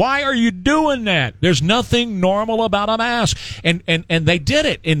 Why? Why are you doing that? There's nothing normal about a mask. And they did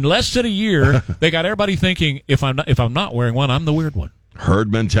it. In less than a year, they got everybody thinking, if I'm not wearing one, I'm the weird one.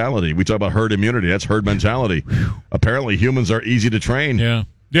 Herd mentality. We talk about herd immunity. That's herd mentality. Apparently, humans are easy to train. Yeah,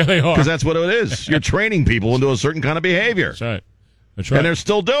 they are. Because that's what it is. You're training people into a certain kind of behavior. That's right. That's right. And they're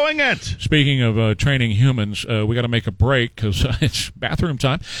still doing it. Speaking of training humans, we got to make a break because it's bathroom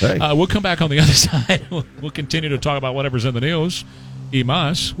time. Hey. We'll come back on the other side. We'll continue to talk about whatever's in the news.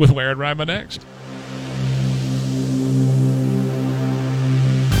 Emas with Ware and Rima next.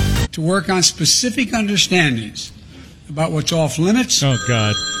 To work on specific understandings about what's off limits. Oh,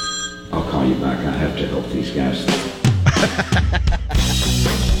 God. I'll call you back. I have to help these guys.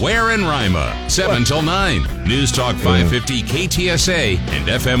 Ware and Rima, 7 till 9. News Talk 550 KTSA and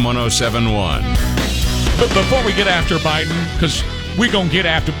FM 1071. But before we get after Biden, because we're going to get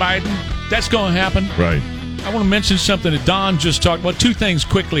after Biden, that's going to happen. Right. I want to mention something that Don just talked about. Two things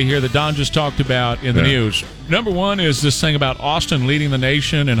quickly here that Don just talked about in the news. Number one is this thing about Austin leading the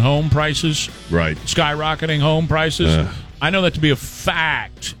nation in home prices. Right. Skyrocketing home prices. I know that to be a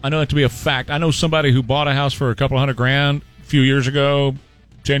fact. I know somebody who bought a house for a couple $100,000 a few years ago,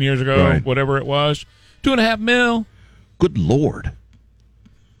 10 years ago, whatever it was. $2.5 million. Good Lord.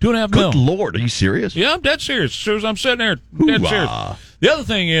 $2.5 million. Good Lord. Are you serious? Yeah, I'm dead serious. As soon as I'm sitting there, dead serious. The other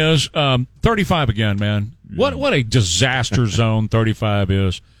thing is 35 again, man. What a disaster zone 35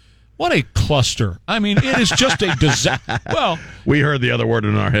 is. What a cluster. I mean, it is just a disaster. Well, we heard the other word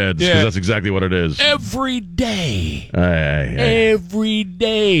in our heads because that's exactly what it is. Every day. Every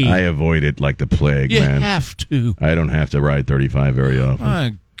day. I avoid it like the plague, man. You have to. I don't have to ride 35 very often.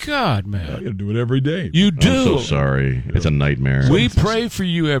 My God, man. You got to do it every day. You do. I'm so sorry. It's a nightmare. We pray for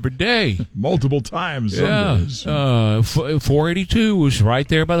you every day. Multiple times. Yeah. 482 was right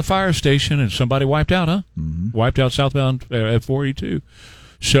there by the fire station, and somebody wiped out, huh? Mm-hmm. Wiped out southbound at 482.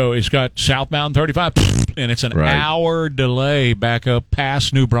 So it's got southbound 35, and it's an hour delay back up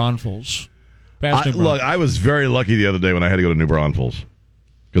past New Braunfels. Look, I was very lucky the other day when I had to go to New Braunfels.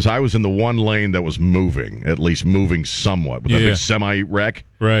 Because I was in the one lane that was moving, at least moving somewhat, with that big semi-wreck.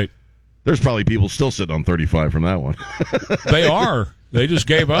 Right. There's probably people still sitting on 35 from that one. They are. They just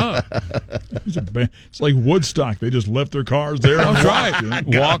gave up. It's like Woodstock. They just left their cars there. That's right.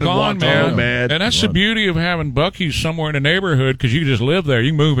 Walk on, man. And that's the beauty of having Buc-ee's somewhere in the neighborhood, because you can just live there.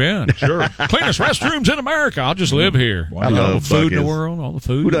 You can move in. Sure. Cleanest restrooms in America. I'll just live here. I love all the food Buc-ee's. in the world. All the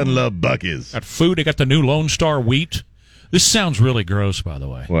food. Who doesn't love Buc-ee's? That food. They got the new Lone Star wheat. This sounds really gross, by the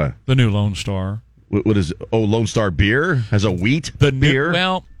way. What? The new Lone Star. What is? Oh, Lone Star beer has a wheat beer.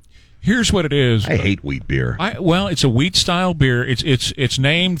 Well, here's what it is. I hate wheat beer. It's a wheat style beer. It's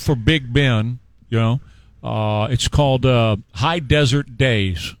named for Big Ben. You know, it's called High Desert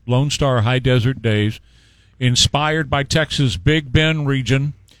Days. Lone Star High Desert Days, inspired by Texas' Big Bend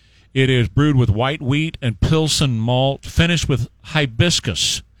region. It is brewed with white wheat and Pilsen malt, finished with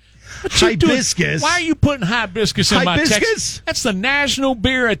hibiscus. Hibiscus? Why are you putting hibiscus in my Texas? That's the national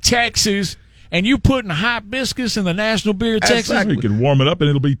beer of Texas, and you putting hibiscus in the national beer of Texas? Exactly. You can warm it up and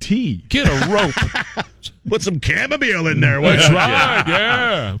it'll be tea. Get a rope. Put some chamomile in there. That's right,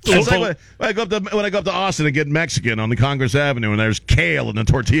 yeah. It's like when I go up to Austin and get Mexican on the Congress Avenue, and there's kale in the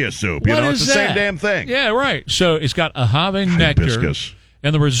tortilla soup. You know, it's the same damn thing. Yeah, right. So it's got agave nectar. Hibiscus.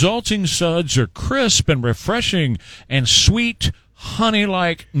 And the resulting suds are crisp and refreshing and sweet,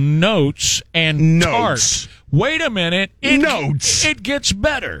 honey-like notes and tart Wait a minute. Notes. It gets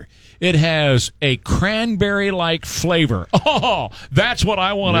better. It has a cranberry-like flavor. Oh, that's what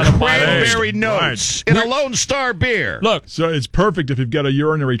I want out of my cranberry notes in a Lone Star beer. Look, so it's perfect if you've got a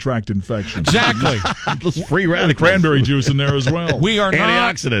urinary tract infection. Exactly. Free radicals. Cranberry juice in there as well. We are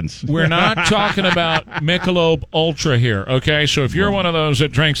antioxidants. We're not talking about Michelob Ultra here, okay? So if you're one of those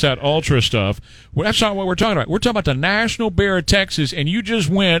that drinks that Ultra stuff, well, that's not what we're talking about. We're talking about the national beer of Texas, and you just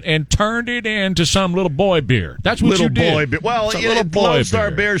went and turned it into some little boy beer. That's what you did. Little boy beer. Well, Lone Star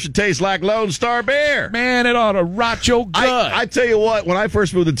beer should taste like Lone Star beer. Man, it ought to rot your gut. I tell you what, when I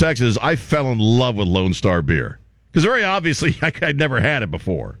first moved to Texas, I fell in love with Lone Star beer. Because very obviously, I'd never had it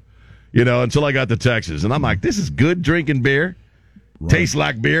before, until I got to Texas. And I'm like, this is good drinking beer. Right. Tastes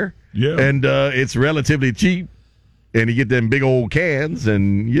like beer. Yeah. And it's relatively cheap. And you get them big old cans,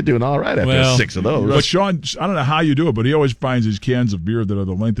 and you're doing all right after 6 of those. But Sean, I don't know how you do it, but he always finds these cans of beer that are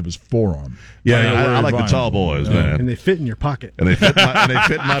the length of his forearm. Yeah, I like the tall boys, man. And they fit in your pocket. And they fit in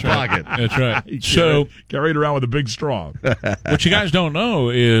my pocket. That's right. So carry it around with a big straw. What you guys don't know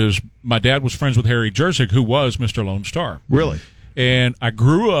is my dad was friends with Harry Jersig, who was Mr. Lone Star. Really? And I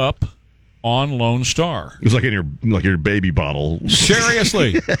grew up on Lone Star. It was like in your baby bottle.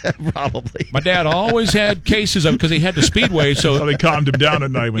 Seriously. Probably. My dad always had cases of it because he had the Speedway. So they calmed him down at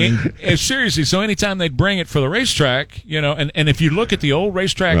night. Seriously, so anytime they'd bring it for the racetrack, and if you look at the old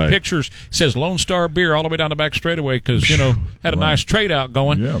racetrack pictures, it says Lone Star beer all the way down the back straightaway because, had a nice trade out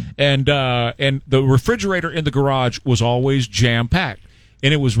going. Yeah. And the refrigerator in the garage was always jam-packed.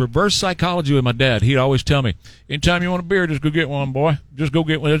 And it was reverse psychology with my dad. He'd always tell me, anytime you want a beer, just go get one, boy. Just go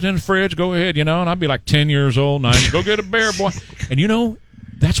get one. It's in the fridge. Go ahead, And I'd be like 10 years old, 9. Go get a beer, boy. And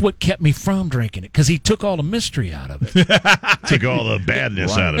that's what kept me from drinking it because he took all the mystery out of it. Took all the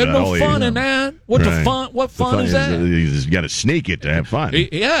badness out of it. There's no fun in that. What fun is that? You got to sneak it to have fun.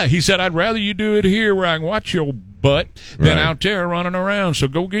 He said, I'd rather you do it here where I can watch your butt than out there running around. So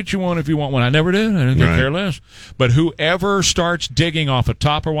go get you one if you want one. I never did. I didn't care less. But whoever starts digging off a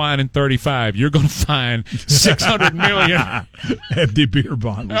Topper Wine in 35, you're going to find 600 million empty beer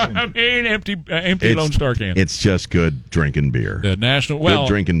bottles. I mean, empty Lone Star cans. It's just good drinking beer. The national, good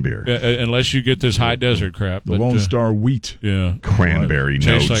drinking beer. Unless you get this high desert crap. The Lone Star wheat. Yeah. Cranberry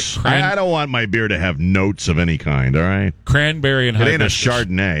notes. Like I don't want my beer to have notes of any kind, all right? Cranberry and hibiscus. It ain't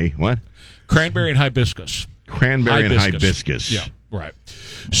a Chardonnay. What? Cranberry and hibiscus. Cranberry and hibiscus. Yeah, right.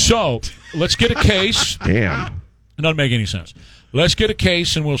 So let's get a case. Damn. It doesn't make any sense. Let's get a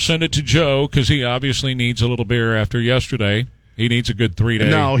case, and we'll send it to Joe because he obviously needs a little beer after yesterday. He needs a good 3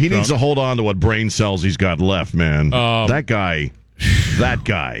 days. No, he needs to hold on to what brain cells he's got left, man. That guy.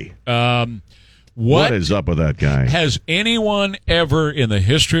 What is up with that guy? Has anyone ever in the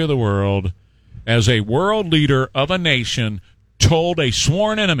history of the world, as a world leader of a nation, told a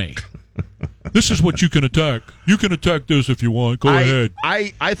sworn enemy, this is what you can attack. You can attack this if you want. Go ahead.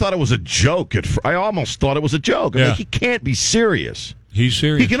 I thought it was a joke. I almost thought it was a joke. I'm like, he can't be serious. He's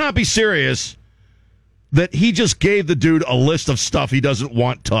serious. He cannot be serious that he just gave the dude a list of stuff he doesn't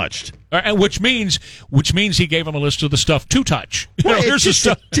want touched. Which means he gave him a list of the stuff to touch. Here's the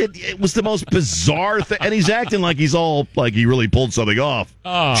stuff. It was the most bizarre thing, and he's acting like he's all like he really pulled something off.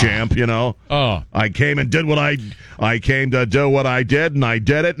 Champ, I came and did what I came to do what I did, and I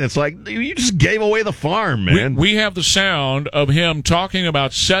did it, and it's like you just gave away the farm, man. We have the sound of him talking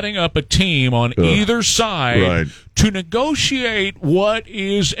about setting up a team on either side to negotiate what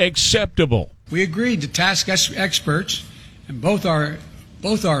is acceptable. We agreed to task experts in both our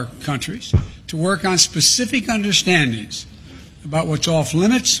countries to work on specific understandings about what's off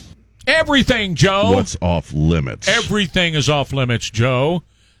limits. Everything, Joe. What's off limits? Everything is off limits, Joe.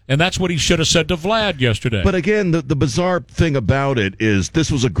 And that's what he should have said to Vlad yesterday. But again, the bizarre thing about it is this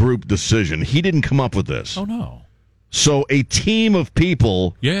was a group decision. He didn't come up with this. Oh, no. So a team of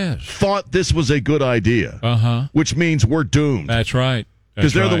people thought this was a good idea, which means we're doomed. That's right.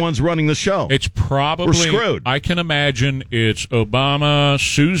 Because they're the ones running the show. It's probably... We're screwed. I can imagine it's Obama,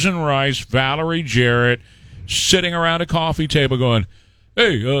 Susan Rice, Valerie Jarrett sitting around a coffee table going,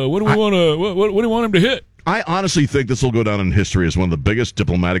 hey, what do we want do you want him to hit? I honestly think this will go down in history as one of the biggest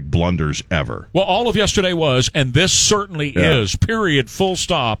diplomatic blunders ever. Well, all of yesterday was, and this certainly is, period, full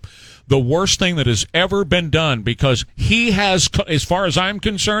stop, the worst thing that has ever been done because he has, as far as I'm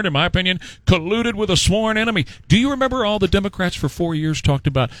concerned, in my opinion, colluded with a sworn enemy. Do you remember all the Democrats for 4 years talked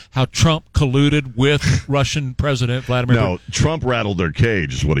about how Trump colluded with Russian President Vladimir Putin? No, Trump rattled their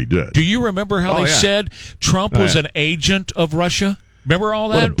cage is what he did. Do you remember how they said Trump was an agent of Russia? Remember all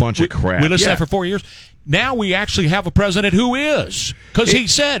that? What a bunch of crap. We listened to that for 4 years. Now we actually have a president who is. Because he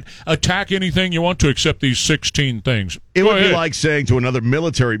said, attack anything you want to except these 16 things. It would be like saying to another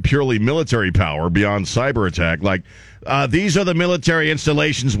purely military power beyond cyber attack, like, these are the military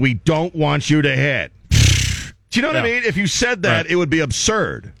installations we don't want you to hit. Do you know what I mean? If you said that, it would be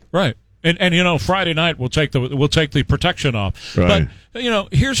absurd. Right. And Friday night we'll take the protection off. Right. But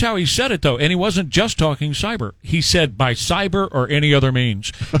here's how he said it though, and he wasn't just talking cyber. He said by cyber or any other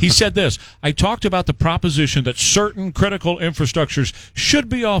means. He said this: I talked about the proposition that certain critical infrastructures should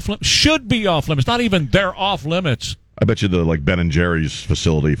be off limits. Not even they're off limits. I bet you the Ben & Jerry's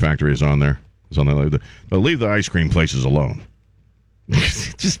factory is on there. It's on there. Leave the ice cream places alone.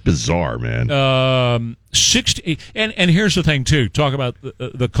 It's just bizarre, man. 60, and here's the thing too. Talk about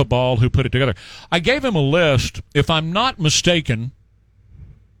the cabal who put it together. I gave him a list. If I'm not mistaken,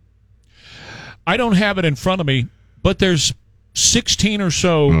 I don't have it in front of me, but there's 16 or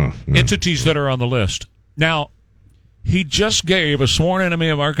so entities that are on the list. Now, he just gave a sworn enemy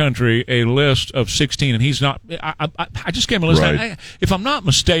of our country a list of 16, and he's not. I just gave him a list. Right. If I'm not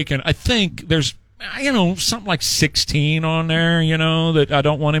mistaken, I think there's something like 16 on there, that I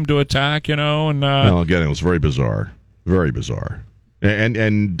don't want him to attack, and well, again, it was very bizarre,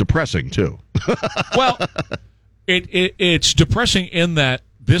 and depressing too. Well, it's depressing in that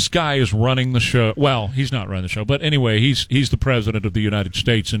this guy is running the show. Well, he's not running the show, but anyway, he's the president of the United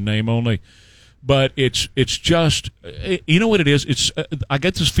States in name only. But it's just, you know what it is? It's I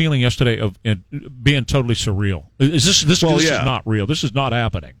get this feeling yesterday of being totally surreal. This is not real. This is not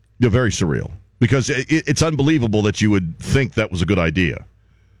happening. Yeah, very surreal. Because it's unbelievable that you would think that was a good idea,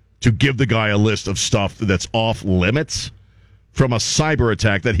 to give the guy a list of stuff that's off limits from a cyber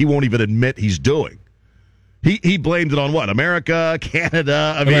attack that he won't even admit he's doing. He blamed it on what? America,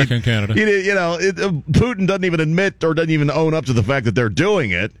 Canada. America and Canada. Putin doesn't even admit or doesn't even own up to the fact that they're doing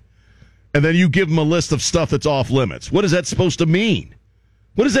it, and then you give him a list of stuff that's off limits. What is that supposed to mean?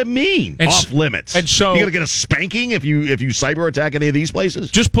 What does that mean? Off limits. And so you're gonna get a spanking if you cyber attack any of these places.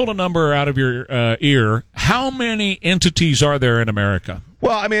 Just pull a number out of your ear. How many entities are there in America?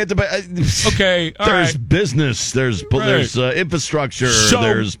 Well, I mean, okay. There's business. There's infrastructure.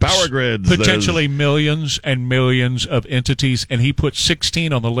 There's power grids. Potentially millions and millions of entities, and he put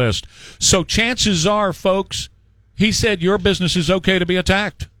 16 on the list. So chances are, folks, he said your business is okay to be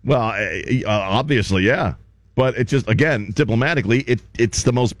attacked. Well, obviously, yeah. But it just, again, diplomatically, it's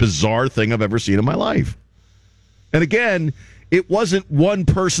the most bizarre thing I've ever seen in my life. And again, it wasn't one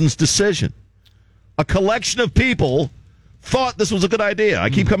person's decision. A collection of people thought this was a good idea. I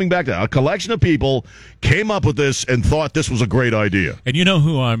keep coming back to that. A collection of people came up with this and thought this was a great idea. And you know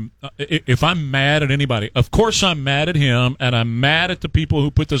who if I'm mad at anybody, of course I'm mad at him, and I'm mad at the people who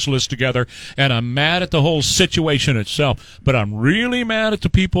put this list together, and I'm mad at the whole situation itself, but I'm really mad at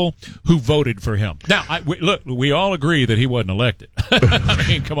the people who voted for him. Now, we all agree that he wasn't elected. I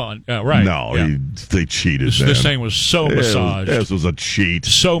mean, come on. Right. No, yeah. They cheated. This thing was so massaged. This was a cheat.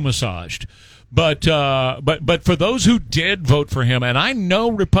 So massaged. But for those who did vote for him, and I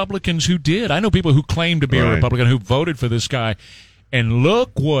know Republicans who did. I know people who claim to be a Republican who voted for this guy, and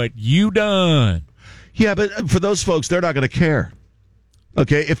look what you done. Yeah, but for those folks, they're not going to care.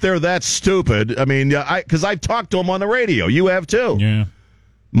 Okay, if they're that stupid, I mean, because I've talked to them on the radio. You have too. Yeah.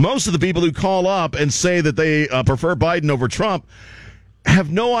 Most of the people who call up and say that they prefer Biden over Trump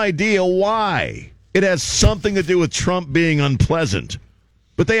have no idea why. It has something to do with Trump being unpleasant.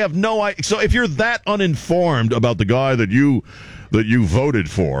 But they have no idea. So if you're that uninformed about the guy that you voted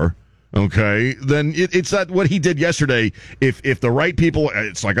for, okay, then it's not what he did yesterday. If the right people,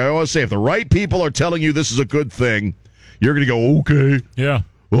 it's like I always say, if the right people are telling you this is a good thing, you're going to go, okay. Yeah.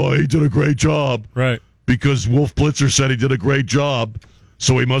 Well, he did a great job. Right. Because Wolf Blitzer said he did a great job,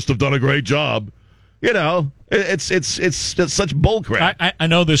 so he must have done a great job. It's such bullcrap. I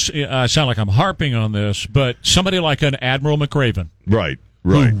know this. I sound like I'm harping on this, but somebody like an Admiral McRaven. Right.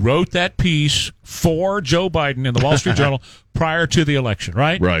 Who wrote that piece for Joe Biden in the Wall Street Journal prior to the election,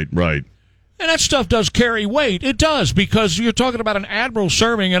 right? Right. And that stuff does carry weight. It does, because you're talking about an admiral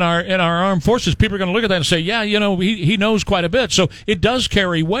serving in our armed forces. People are going to look at that and say, yeah, he knows quite a bit. So it does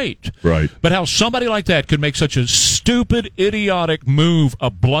carry weight. Right. But how somebody like that could make such a stupid, idiotic move, a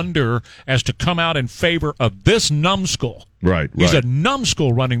blunder, as to come out in favor of this numbskull. Right. He's a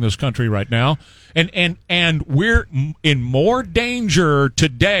numbskull running this country right now. And we're in more danger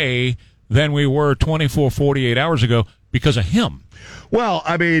today than we were 24, 48 hours ago because of him. Well,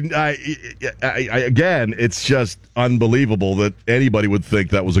 I mean, I again, it's just unbelievable that anybody would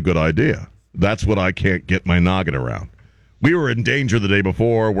think that was a good idea. That's what I can't get my noggin around. We were in danger the day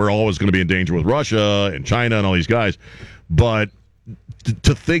before. We're always going to be in danger with Russia and China and all these guys. But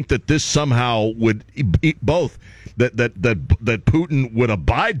to think that this somehow would both that Putin would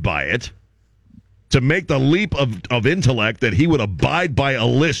abide by it, to make the leap of intellect that he would abide by a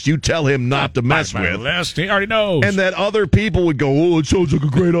list you tell him not to mess with. List, he already knows. And that other people would go, oh, it sounds like a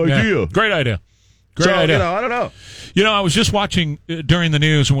great idea. Yeah, great idea. Great idea. I don't know. I was just watching during the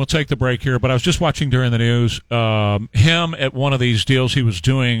news, and we'll take the break here, but I was just watching during the news him at one of these deals he was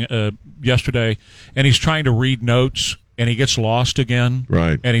doing yesterday, and he's trying to read notes, and he gets lost again.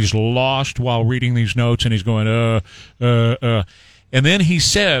 Right. And he's lost while reading these notes, and he's going, And then he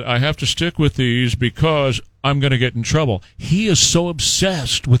said, I have to stick with these because I'm going to get in trouble. He is so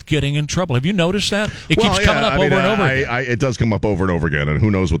obsessed with getting in trouble. Have you noticed that? It keeps coming up over and over again. It does come up over and over again, and who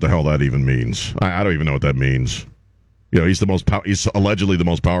knows what the hell that even means. I don't even know what that means. He's he's allegedly the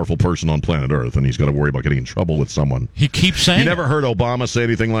most powerful person on planet Earth, and he's got to worry about getting in trouble with someone. He keeps saying You never heard Obama say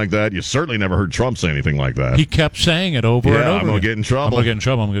anything like that. You certainly never heard Trump say anything like that. He kept saying it over and over. I'm going to get in trouble. I'm going to get in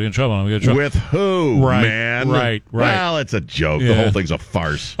trouble. I'm going to get in trouble. I'm going to get in trouble. With who, man? Right. Well, it's a joke. Yeah. The whole thing's a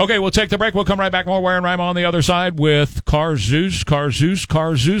farce. Okay, we'll take the break. We'll come right back. More Ware and Rima on the other side with CarZeus,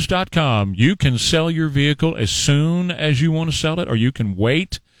 CarZeus.com. You can sell your vehicle as soon as you want to sell it, or you can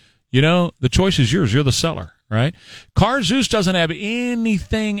wait. The choice is yours. You're the seller. Right? CarZeus doesn't have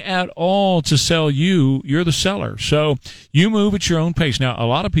anything at all to sell you. You're the seller. So you move at your own pace. Now, a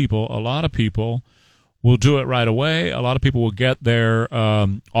lot of people will do it right away. A lot of people will get their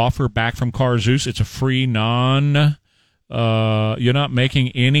offer back from CarZeus. It's a free you're not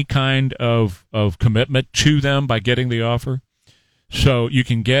making any kind of commitment to them by getting the offer. So you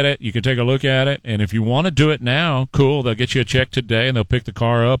can get it. You can take a look at it. And if you want to do it now, cool. They'll get you a check today and they'll pick the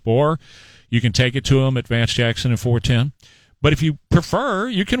car up, or you can take it to them at Vance Jackson and 410. But if you prefer,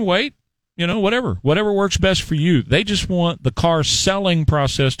 you can wait, whatever works best for you. They just want the car selling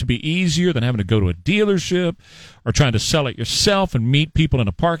process to be easier than having to go to a dealership or trying to sell it yourself and meet people in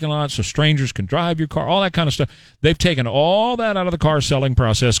a parking lot so strangers can drive your car, all that kind of stuff. They've taken all that out of the car selling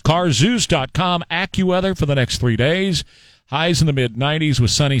process. CarZeus.com, AccuWeather for the next 3 days. Highs in the mid-90s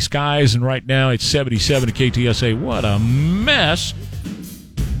with sunny skies, and right now it's 77 at KTSA. What a mess.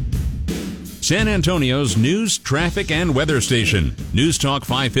 San Antonio's news, traffic, and weather station. News Talk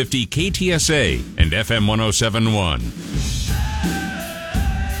 550 KTSA and FM 1071.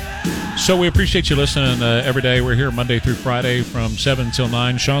 So we appreciate you listening every day. We're here Monday through Friday from 7 till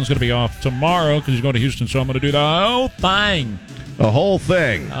 9. Sean's going to be off tomorrow because he's going to Houston, so I'm going to do the whole thing. The whole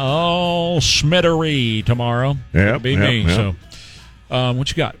thing. Oh, schmittery tomorrow. Yeah, be me. Yep. So, what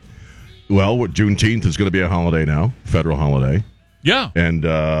you got? Well, Juneteenth is going to be a holiday now, federal holiday. Yeah. And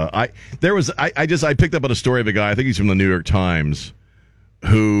I picked up on a story of a guy, I think he's from the New York Times,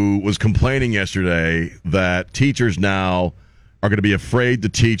 who was complaining yesterday that teachers now are going to be afraid to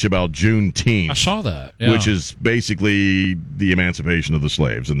teach about Juneteenth. I saw that. Yeah. Which is basically the emancipation of the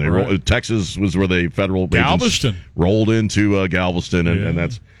slaves. And Texas was where the federal Galveston rolled into Galveston,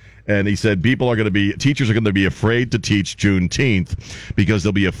 and he said teachers are going to be afraid to teach Juneteenth because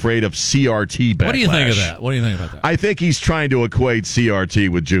they'll be afraid of CRT backlash. What do you think of that? What do you think about that? I think he's trying to equate CRT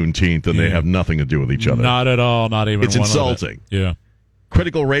with Juneteenth, and they have nothing to do with each other. Not at all. Not even. It's insulting. Yeah.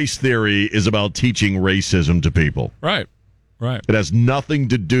 Critical race theory is about teaching racism to people. Right. It has nothing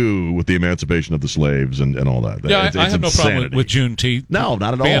to do with the emancipation of the slaves and all that. Yeah, I have no problem with Juneteenth. No,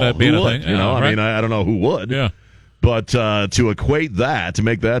 not at all. Who would? I don't know who would. Yeah. But to equate that, to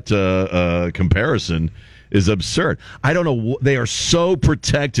make that comparison, is absurd. I don't know. They are so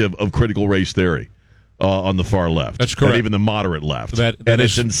protective of critical race theory on the far left. That's correct. And even the moderate left.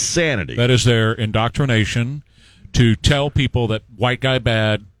 It's insanity. That is their indoctrination to tell people that white guy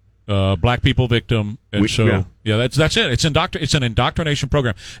bad, black people victim, and that's it. It's an indoctrination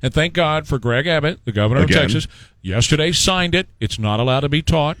program. And thank God for Greg Abbott, the governor of Texas. Yesterday signed it. It's not allowed to be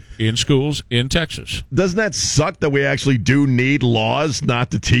taught in schools in Texas. Doesn't that suck that we actually do need laws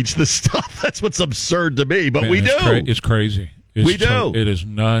not to teach this stuff? That's what's absurd to me, but we do. It's crazy. We do. It is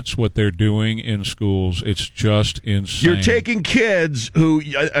nuts what they're doing in schools. It's just insane. You're taking kids who,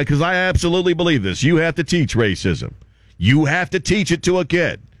 because I absolutely believe this, you have to teach racism. You have to teach it to a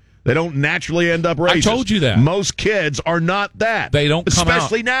kid. They don't naturally end up racist. I told you that. Most kids are not that. They don't come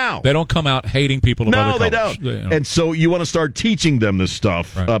especially now. They don't come out hating people of other colors. No, they don't. And so you want to start teaching them this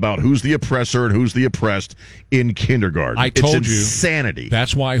stuff about who's the oppressor and who's the oppressed in kindergarten. I told it's insanity.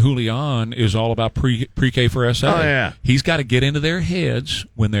 That's why Julian is all about pre-K for SA. Oh, yeah. He's got to get into their heads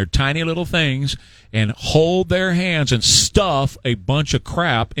when they're tiny little things and hold their hands and stuff a bunch of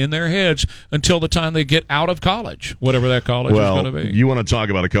crap in their heads until the time they get out of college, whatever that college is going to be. You want to talk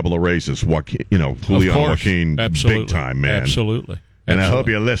about a couple of racists, Julian Joaquin, absolutely. big time, man. Absolutely. And I hope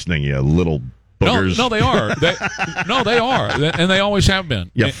you're listening, you little boogers. No, they are. They are, and they always have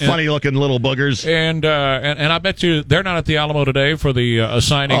been. Yeah, funny-looking little boogers. And I bet you they're not at the Alamo today for the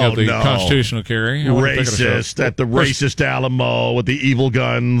assigning of the constitutional carry. Racist at the racist Alamo with the evil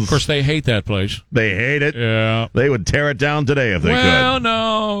guns. Of course, they hate that place. They hate it. Yeah, they would tear it down today if they could. Well,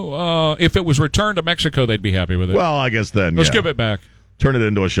 no. If it was returned to Mexico, they'd be happy with it. Well, I guess then. Let's give it back. Turn it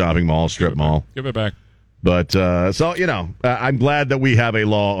into a shopping mall, strip mall. Give it back. But, I'm glad that we have a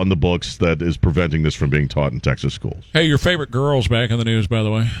law on the books that is preventing this from being taught in Texas schools. Hey, your favorite girl's back in the news, by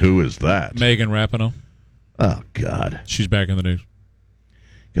the way. Who is that? Megan Rapinoe. Oh, God. She's back in the news.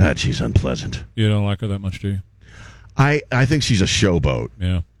 God, she's unpleasant. You don't like her that much, do you? I think she's a showboat.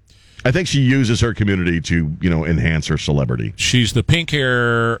 Yeah. I think she uses her community to, enhance her celebrity. She's the pink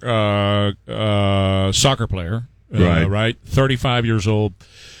hair soccer player. Right, 35 years old.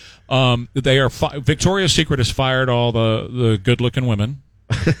 They are Victoria's Secret has fired all the good-looking women.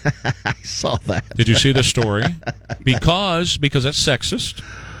 I saw that. Did you see the story? Because that's sexist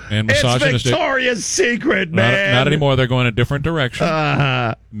and misogynistic. It's Victoria's Secret, man. Not anymore. They're going a different direction.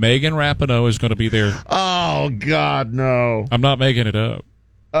 Megan Rapinoe is going to be there. Oh God, no! I'm not making it up.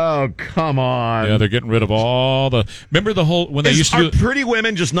 Oh, come on. Yeah, they're getting rid of all the... Remember the whole... when they used to Are pretty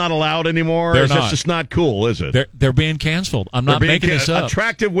women just not allowed anymore? They're not. not. That's just not cool, is it? They're being canceled. I'm not making this up.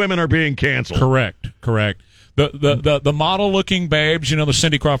 Attractive women are being canceled. Correct. The model-looking babes, the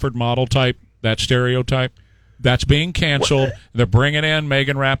Cindy Crawford model type, that stereotype, that's being canceled. What? They're bringing in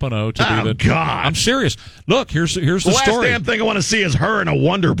Megan Rapinoe to be the... God. I'm serious. Look, here's the story. The last damn thing I want to see is her in a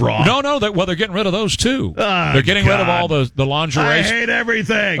Wonder Bra. No, they're getting rid of those, too. They're getting rid of all the lingerie. I hate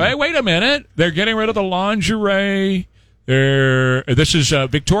everything. Hey, wait a minute. They're getting rid of the lingerie. This is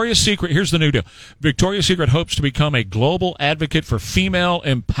Victoria's Secret. Here's the new deal. Victoria's Secret hopes to become a global advocate for female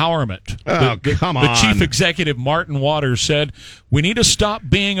empowerment. Come on. The chief executive, Martin Waters, said, we need to stop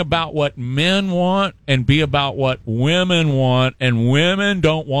being about what men want and be about what women want. And women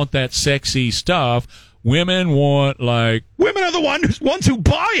don't want that sexy stuff. Women want, women are the ones who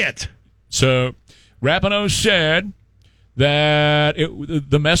buy it. So, Rapinoe said that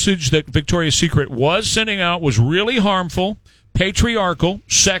the message that Victoria's Secret was sending out was really harmful, patriarchal,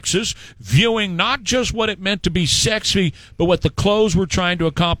 sexist, viewing not just what it meant to be sexy, but what the clothes were trying to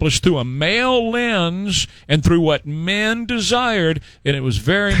accomplish through a male lens and through what men desired, and it was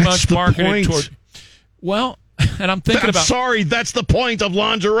very much marketed toward... Well... And I'm thinking sorry, that's the point of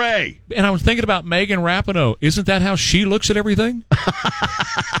lingerie. And I was thinking about Megan Rapinoe. Isn't that how she looks at everything?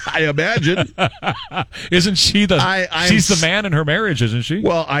 I imagine. Isn't she she's the man in her marriage, isn't she?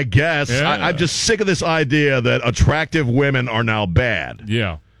 Well, I guess. Yeah. I'm just sick of this idea that attractive women are now bad.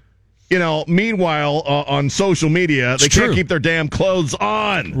 Yeah. Meanwhile, on social media, they can't keep their damn clothes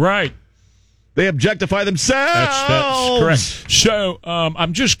on. Right. They objectify themselves. That's correct. So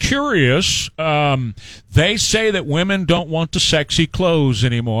I'm just curious. They say that women don't want the sexy clothes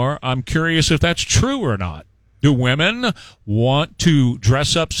anymore. I'm curious if that's true or not. Do women want to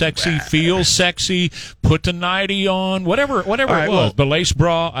dress up sexy, feel sexy, put the nightie on, whatever it was, well, the lace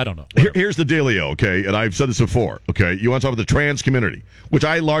bra? I don't know. Here's the dealio, okay? And I've said this before, okay? You want to talk about the trans community, which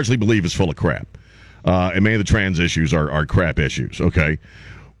I largely believe is full of crap. And many of the trans issues are crap issues, okay?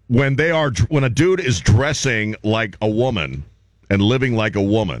 When a dude is dressing like a woman and living like a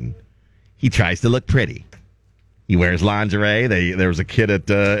woman, he tries to look pretty. He wears lingerie. There was a kid at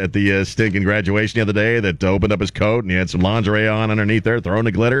the stinking graduation the other day that opened up his coat and he had some lingerie on underneath there, throwing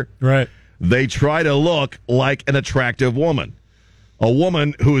the glitter. Right. They try to look like an attractive woman. A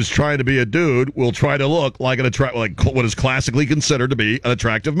woman who is trying to be a dude will try to look like like what is classically considered to be an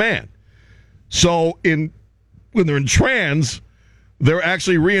attractive man. So when they're in trans, they're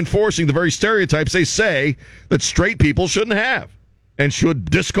actually reinforcing the very stereotypes they say that straight people shouldn't have and should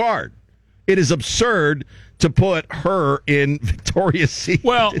discard. It is absurd to put her in Victoria's Secret.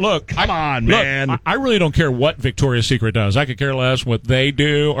 Well, look. Come on, man. I really don't care what Victoria's Secret does. I could care less what they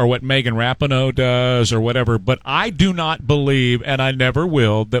do or what Megan Rapinoe does or whatever, but I do not believe, and I never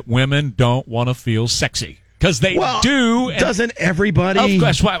will, that women don't want to feel sexy. Because they do. Doesn't everybody?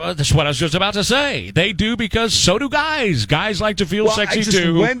 That's what I was just about to say. They do because so do guys. Guys like to feel sexy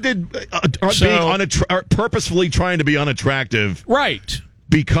too. When did being purposefully trying to be unattractive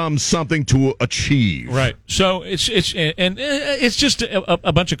become something to achieve? Right. So it's just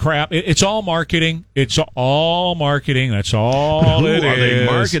a bunch of crap. It's all marketing. It's all marketing. That's all it is. Who are they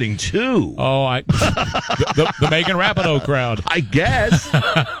marketing to? Oh, the Megan Rapinoe crowd. I guess.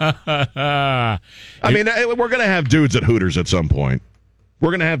 I mean, we're going to have dudes at Hooters at some point. We're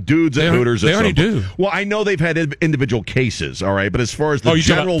going to have dudes at Hooters. They already do. Well, I know they've had individual cases, all right, but as far as the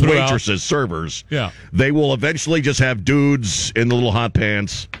general waitresses, servers, they will eventually just have dudes in the little hot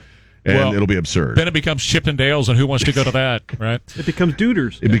pants and it'll be absurd. Then it becomes Chippendales, and who wants to go to that, right? It becomes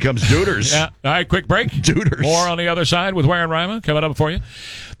Dooders. It becomes Dooders. Yeah. All right, quick break. Dooders. More on the other side with Ware and Rima coming up for you.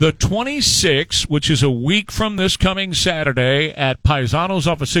 The 26th, which is a week from this coming Saturday at Paisanos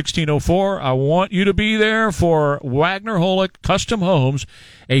off of 1604. I want you to be there for Wagner Holick Custom Homes,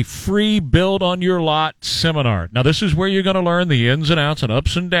 a free build on your lot seminar. Now, this is where you're going to learn the ins and outs and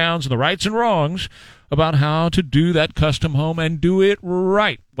ups and downs and the rights and wrongs about how to do that custom home and do it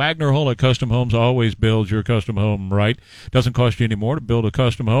right. Wagner Holick Custom Homes always builds your custom home right. Doesn't cost you any more to build a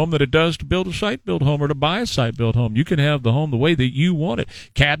custom home than it does to build a site-built home or to buy a site-built home. You can have the home the way that you want it.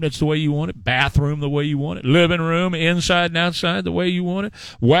 Cabinets the way you want it. Bathroom the way you want it. Living room, inside and outside the way you want it.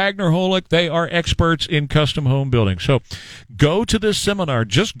 Wagner Holick, they are experts in custom home building. So go to this seminar.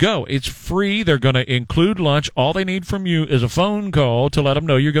 Just go. It's free. They're going to include lunch. All they need from you is a phone call to let them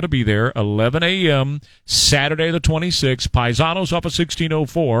know you're going to be there 11 a.m. Saturday the 26th. Paisanos off of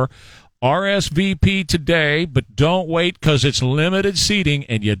 1604. RSVP today, but don't wait because it's limited seating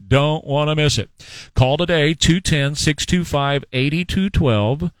and you don't want to miss it. Call today,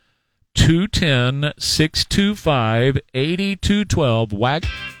 210-625-8212, 210-625-8212.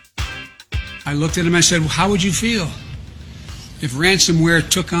 I looked at him and I said, well, how would you feel if ransomware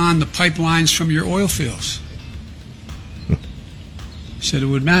took on the pipelines from your oil fields? He said it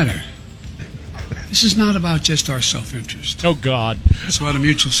would matter. This is not about just our self-interest. Oh, God. It's about a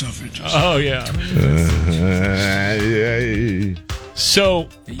mutual self-interest. Oh, yeah. So,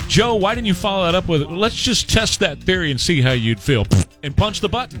 Joe, why didn't you follow that up with, let's just test that theory and see how you'd feel, and punch the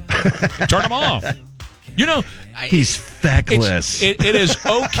button. Turn them off. You know, he's feckless. It is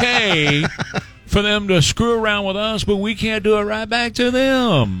okay for them to screw around with us, but we can't do it right back to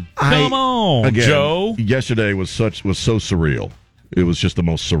them. Come on, Joe. Yesterday was so surreal. It was just the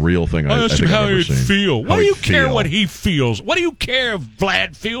most surreal thing I think how I've ever he'd seen. feel. What do you care what he feels? What do you care if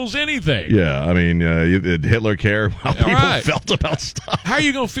Vlad feels anything? Yeah, I mean, did Hitler care how people felt about stuff? How are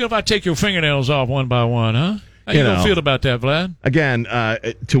you going to feel if I take your fingernails off one by one, huh? How you going to feel about that, Vlad? Again,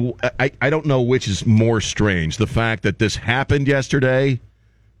 I don't know which is more strange. The fact that this happened yesterday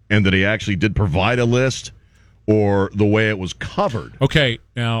and that he actually did provide a list, or the way it was covered. Okay,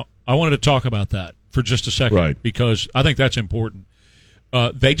 now, I wanted to talk about that for just a second because I think that's important.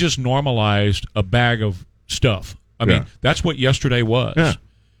 They just normalized a bag of stuff. I mean, that's what yesterday was. Yeah.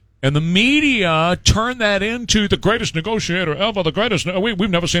 And the media turned that into the greatest negotiator ever, the greatest. We've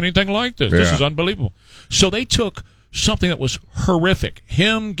never seen anything like this. Yeah. This is unbelievable. So they took something that was horrific,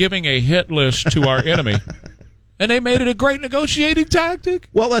 him giving a hit list to our enemy, and they made it a great negotiating tactic.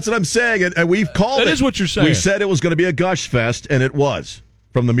 Well, that's what I'm saying, and we've called it. That is what you're saying. We said it was going to be a gush fest, and it was,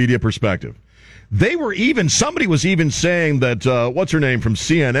 from the media perspective. Somebody was even saying that, what's her name from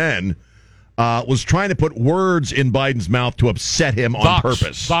CNN, was trying to put words in Biden's mouth to upset him on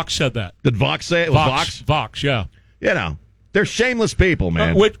purpose. Vox said that. Did Vox say it? It was Vox? Vox, yeah. You know, they're shameless people,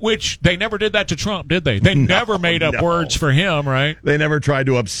 man. Which they never did that to Trump, did they? They never made up words for him, right? They never tried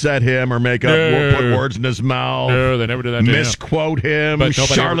to upset him or put words in his mouth. No, they never did that to misquote him.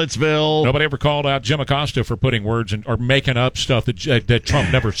 Charlottesville. Nobody ever called out Jim Acosta for putting words in or making up stuff that Trump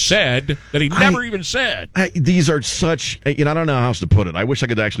never said, that he never even said. These are such, I don't know how else to put it. I wish I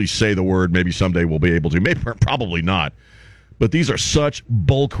could actually say the word. Maybe someday we'll be able to. Maybe, probably not. But these are such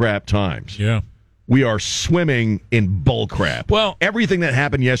bullcrap times. Yeah. We are swimming in bullcrap. Well, everything that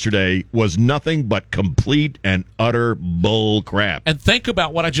happened yesterday was nothing but complete and utter bullcrap. And think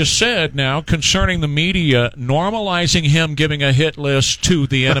about what I just said now concerning the media normalizing him giving a hit list to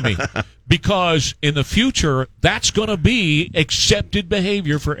the enemy. Because in the future, that's going to be accepted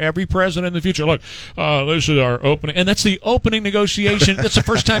behavior for every president in the future. Look, this is our opening. And that's the opening negotiation. That's the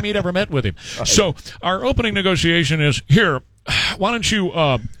first time he'd ever met with him. So our opening negotiation is, here, why don't you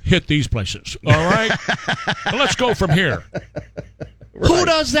hit these places, all right? Let's go from here. Right. Who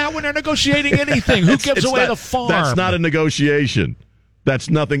does that when they're negotiating anything? Who gives away the farm? That's not a negotiation. That's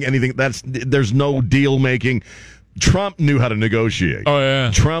nothing, anything. There's no deal making. Trump knew how to negotiate. Oh,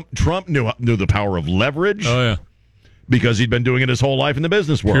 yeah. Trump knew the power of leverage. Oh, yeah. Because he'd been doing it his whole life in the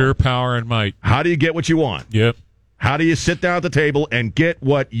business world. Pure power and might. How do you get what you want? Yep. How do you sit down at the table and get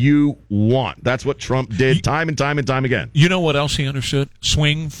what you want? That's what Trump did time and time and time again. You know what else he understood?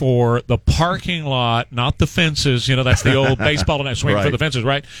 Swing for the parking lot, not the fences. That's the old baseball and swing for the fences,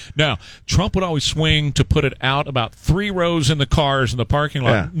 right? Now, Trump would always swing to put it out about 3 rows in the cars in the parking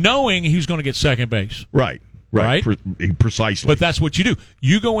lot, knowing he was going to get second base. Right. Precisely. But that's what you do.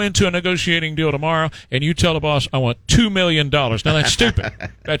 You go into a negotiating deal tomorrow, and you tell the boss, I want $2 million. Now, that's stupid.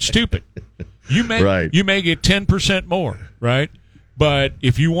 That's stupid. You may get 10% more, right? But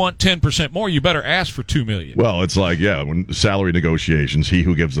if you want 10% more, you better ask for $2 million. Well, it's like, when salary negotiations, he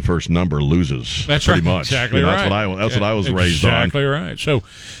who gives the first number loses. That's pretty right. much. Exactly right. That's what I was raised on. Exactly right. So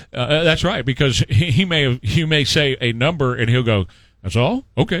that's right, because he may say a number and he'll go, "That's all?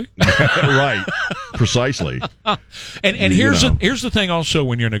 Okay." Right. Precisely. And here's the thing also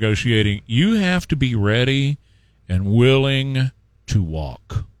when you're negotiating, you have to be ready and willing to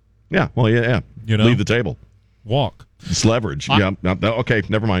walk. Yeah. Well, yeah. Leave the table. Walk. It's leverage. Okay,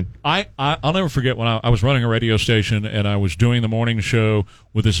 never mind. I'll never forget when I was running a radio station and I was doing the morning show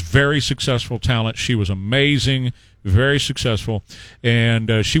with this very successful talent. She was amazing, very successful.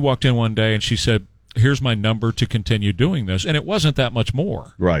 And she walked in one day and she said, "Here's my number to continue doing this." And it wasn't that much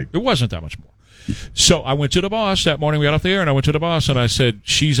more. Right. It wasn't that much more. So I went to the boss that morning. We got off the air, and I went to the boss, and I said,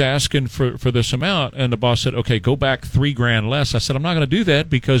 "She's asking for this amount." And the boss said, "Okay, go back $3,000 less." I said, "I'm not going to do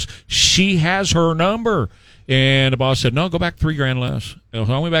that because she has her number." And the boss said, "No, go back $3,000 less."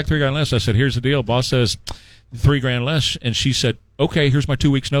 And I went back $3,000 less. I said, "Here's the deal." Boss says, $3,000 less. And she said, "Okay, here's my 2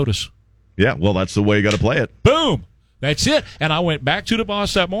 weeks notice." Yeah, well, that's the way you got to play it. Boom. That's it. And I went back to the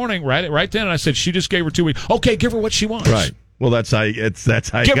boss that morning, right then, and I said, "She just gave her 2 weeks. Okay, give her what she wants." Right. Well, that's how you got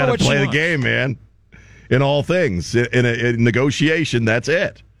to play the game, man. In all things, in a negotiation, that's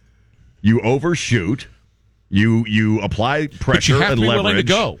it. You overshoot. You apply pressure but you have and to be leverage. willing to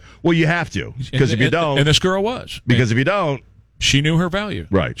go. Well, you have to, because if you don't, and this girl was, because if you don't, she knew her value.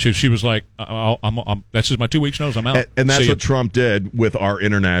 Right. She was like, "This is my 2 weeks notice. I'm out." And that's what Trump did with our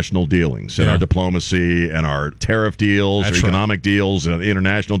international dealings and our diplomacy and our tariff deals, our economic deals, and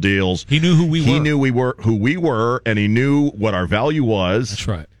international deals. He knew who we were. He knew who we were, and he knew what our value was. That's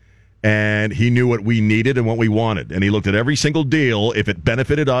right. And he knew what we needed and what we wanted. And he looked at every single deal, if it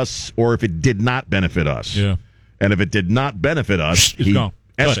benefited us or if it did not benefit us. Yeah. And if it did not benefit us, he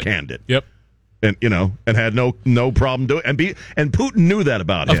S-canned it. Yep. And and had no problem doing it. And Putin knew that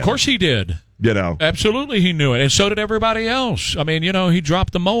about him. Of course he did. Absolutely he knew it. And so did everybody else. I mean, he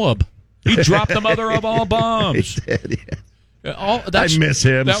dropped the Moab. He dropped the mother of all bombs. He did, yeah. I miss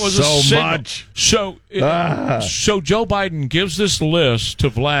him so much. So Joe Biden gives this list to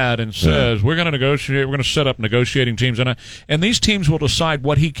Vlad and says, "We're going to negotiate. We're going to set up negotiating teams, and these teams will decide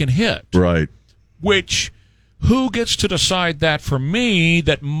what he can hit." Right. Which, who gets to decide that for me,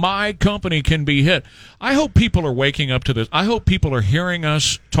 that my company can be hit? I hope people are waking up to this. I hope people are hearing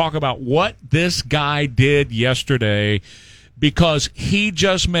us talk about what this guy did yesterday, because he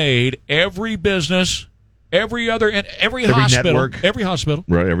just made every business, every hospital, network, every hospital,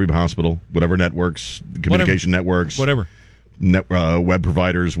 right? Every hospital, whatever networks, communication networks, whatever, web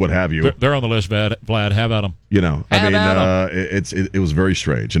providers, what have you. They're on the list, Vlad. Have at them. It was very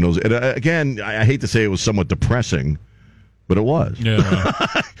strange, and again, I hate to say it was somewhat depressing, but it was.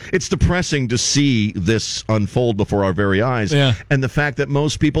 Yeah, it's depressing to see this unfold before our very eyes, and the fact that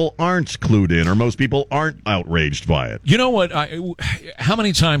most people aren't clued in, or most people aren't outraged by it. You know what? How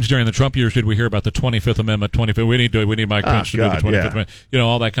many times during the Trump years did we hear about the 25th Amendment? We need Mike Pence to do the 25th Amendment.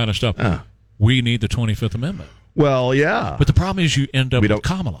 All that kind of stuff. We need the 25th Amendment. Well, yeah, but the problem is you end up with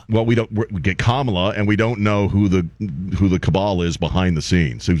Kamala. Well, we get Kamala, and we don't know who the cabal is behind the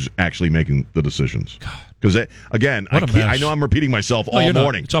scenes, who's actually making the decisions. Because again, I know I'm repeating myself all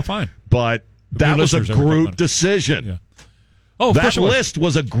morning. It's all fine, but that was a group decision. Yeah. Oh, that list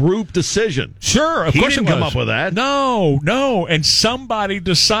was a group decision. Sure, of course he didn't come up with that. No, and somebody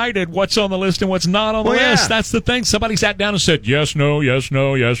decided what's on the list and what's not on the list. That's the thing. Somebody sat down and said yes, no, yes,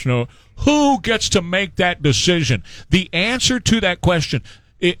 no, yes, no. Who gets to make that decision? The answer to that question,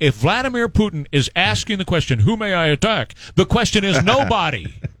 if Vladimir Putin is asking the question, "Who may I attack?" the question is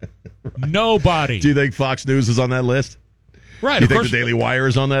nobody. Nobody. Do you think Fox News is on that list? Right. Do you think the Daily Wire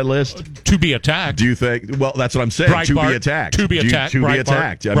is on that list? To be attacked. Do you think? Well, that's what I'm saying. To be attacked. To be attacked. To be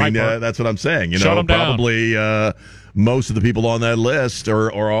attacked. I mean, that's what I'm saying. Probably most of the people on that list or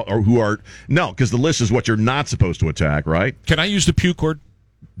who are because the list is what you're not supposed to attack, right? Can I use the puke word?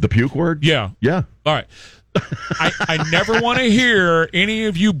 The puke word? Yeah. Yeah. All right. I never want to hear any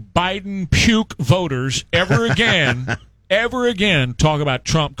of you Biden puke voters ever again talk about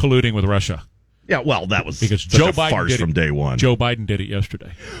Trump colluding with Russia. Yeah, well, that was because Joe Biden farce from day one. Joe Biden did it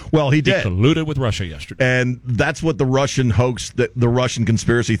yesterday. Well, he did. He colluded with Russia yesterday. And that's what the Russian hoax, the Russian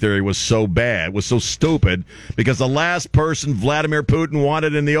conspiracy theory was so bad, was so stupid, because the last person Vladimir Putin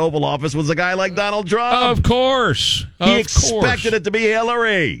wanted in the Oval Office was a guy like Donald Trump. Of course. He expected it to be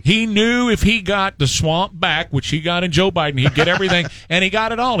Hillary. He knew if he got the swamp back, which he got in Joe Biden, he'd get everything, and he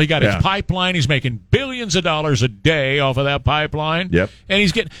got it all. He got his pipeline. He's making billions of dollars a day off of that pipeline. Yep. And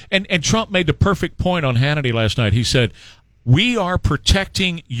he's getting and Trump made the perfect point on Hannity last night. He said, "We are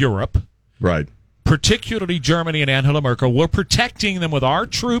protecting Europe." Right. particularly Germany and Angela Merkel. We're protecting them with our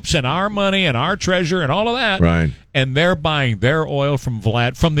troops and our money and our treasure and all of that. Right. And they're buying their oil from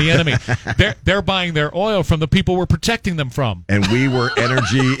the enemy. they're buying their oil from the people we're protecting them from. And we were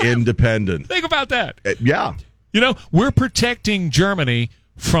energy independent. Think about that. Yeah. We're protecting Germany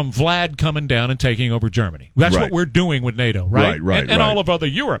from Vlad coming down and taking over Germany. That's what we're doing with NATO, right? Right. And all of other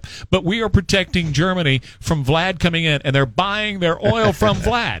Europe. But we are protecting Germany from Vlad coming in, and they're buying their oil from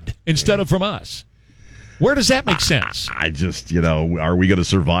Vlad instead of from us. Where does that make sense? I just, are we going to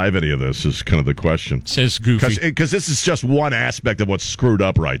survive any of this is kind of the question. Says Goofy. Because this is just one aspect of what's screwed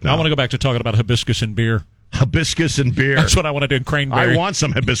up right now. I want to go back to talking about hibiscus and beer. Hibiscus and beer. That's what I want to do in Craneberry. I want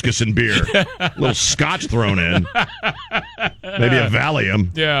some hibiscus and beer. A little scotch thrown in. Maybe a Valium.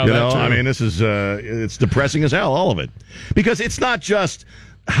 Yeah, I mean, this is it's depressing as hell, all of it. Because it's not just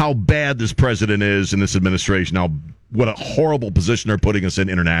how bad this president is and this administration, what a horrible position they're putting us in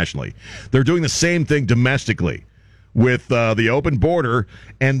internationally. They're doing the same thing domestically with the open border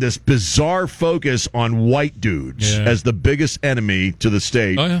and this bizarre focus on white dudes as the biggest enemy to the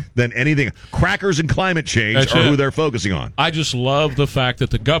state than anything. Crackers and climate change are who they're focusing on. I just love the fact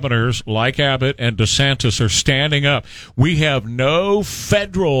that the governors like Abbott and DeSantis are standing up. We have no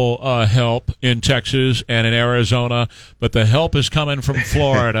federal help in Texas and in Arizona, but the help is coming from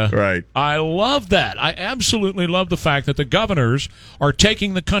Florida. Right. I love that. I absolutely love the fact that the governors are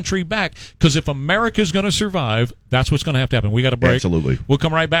taking the country back, because if America's going to survive, that's what's going to have to happen. We got a break. Absolutely. We'll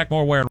come right back. More Where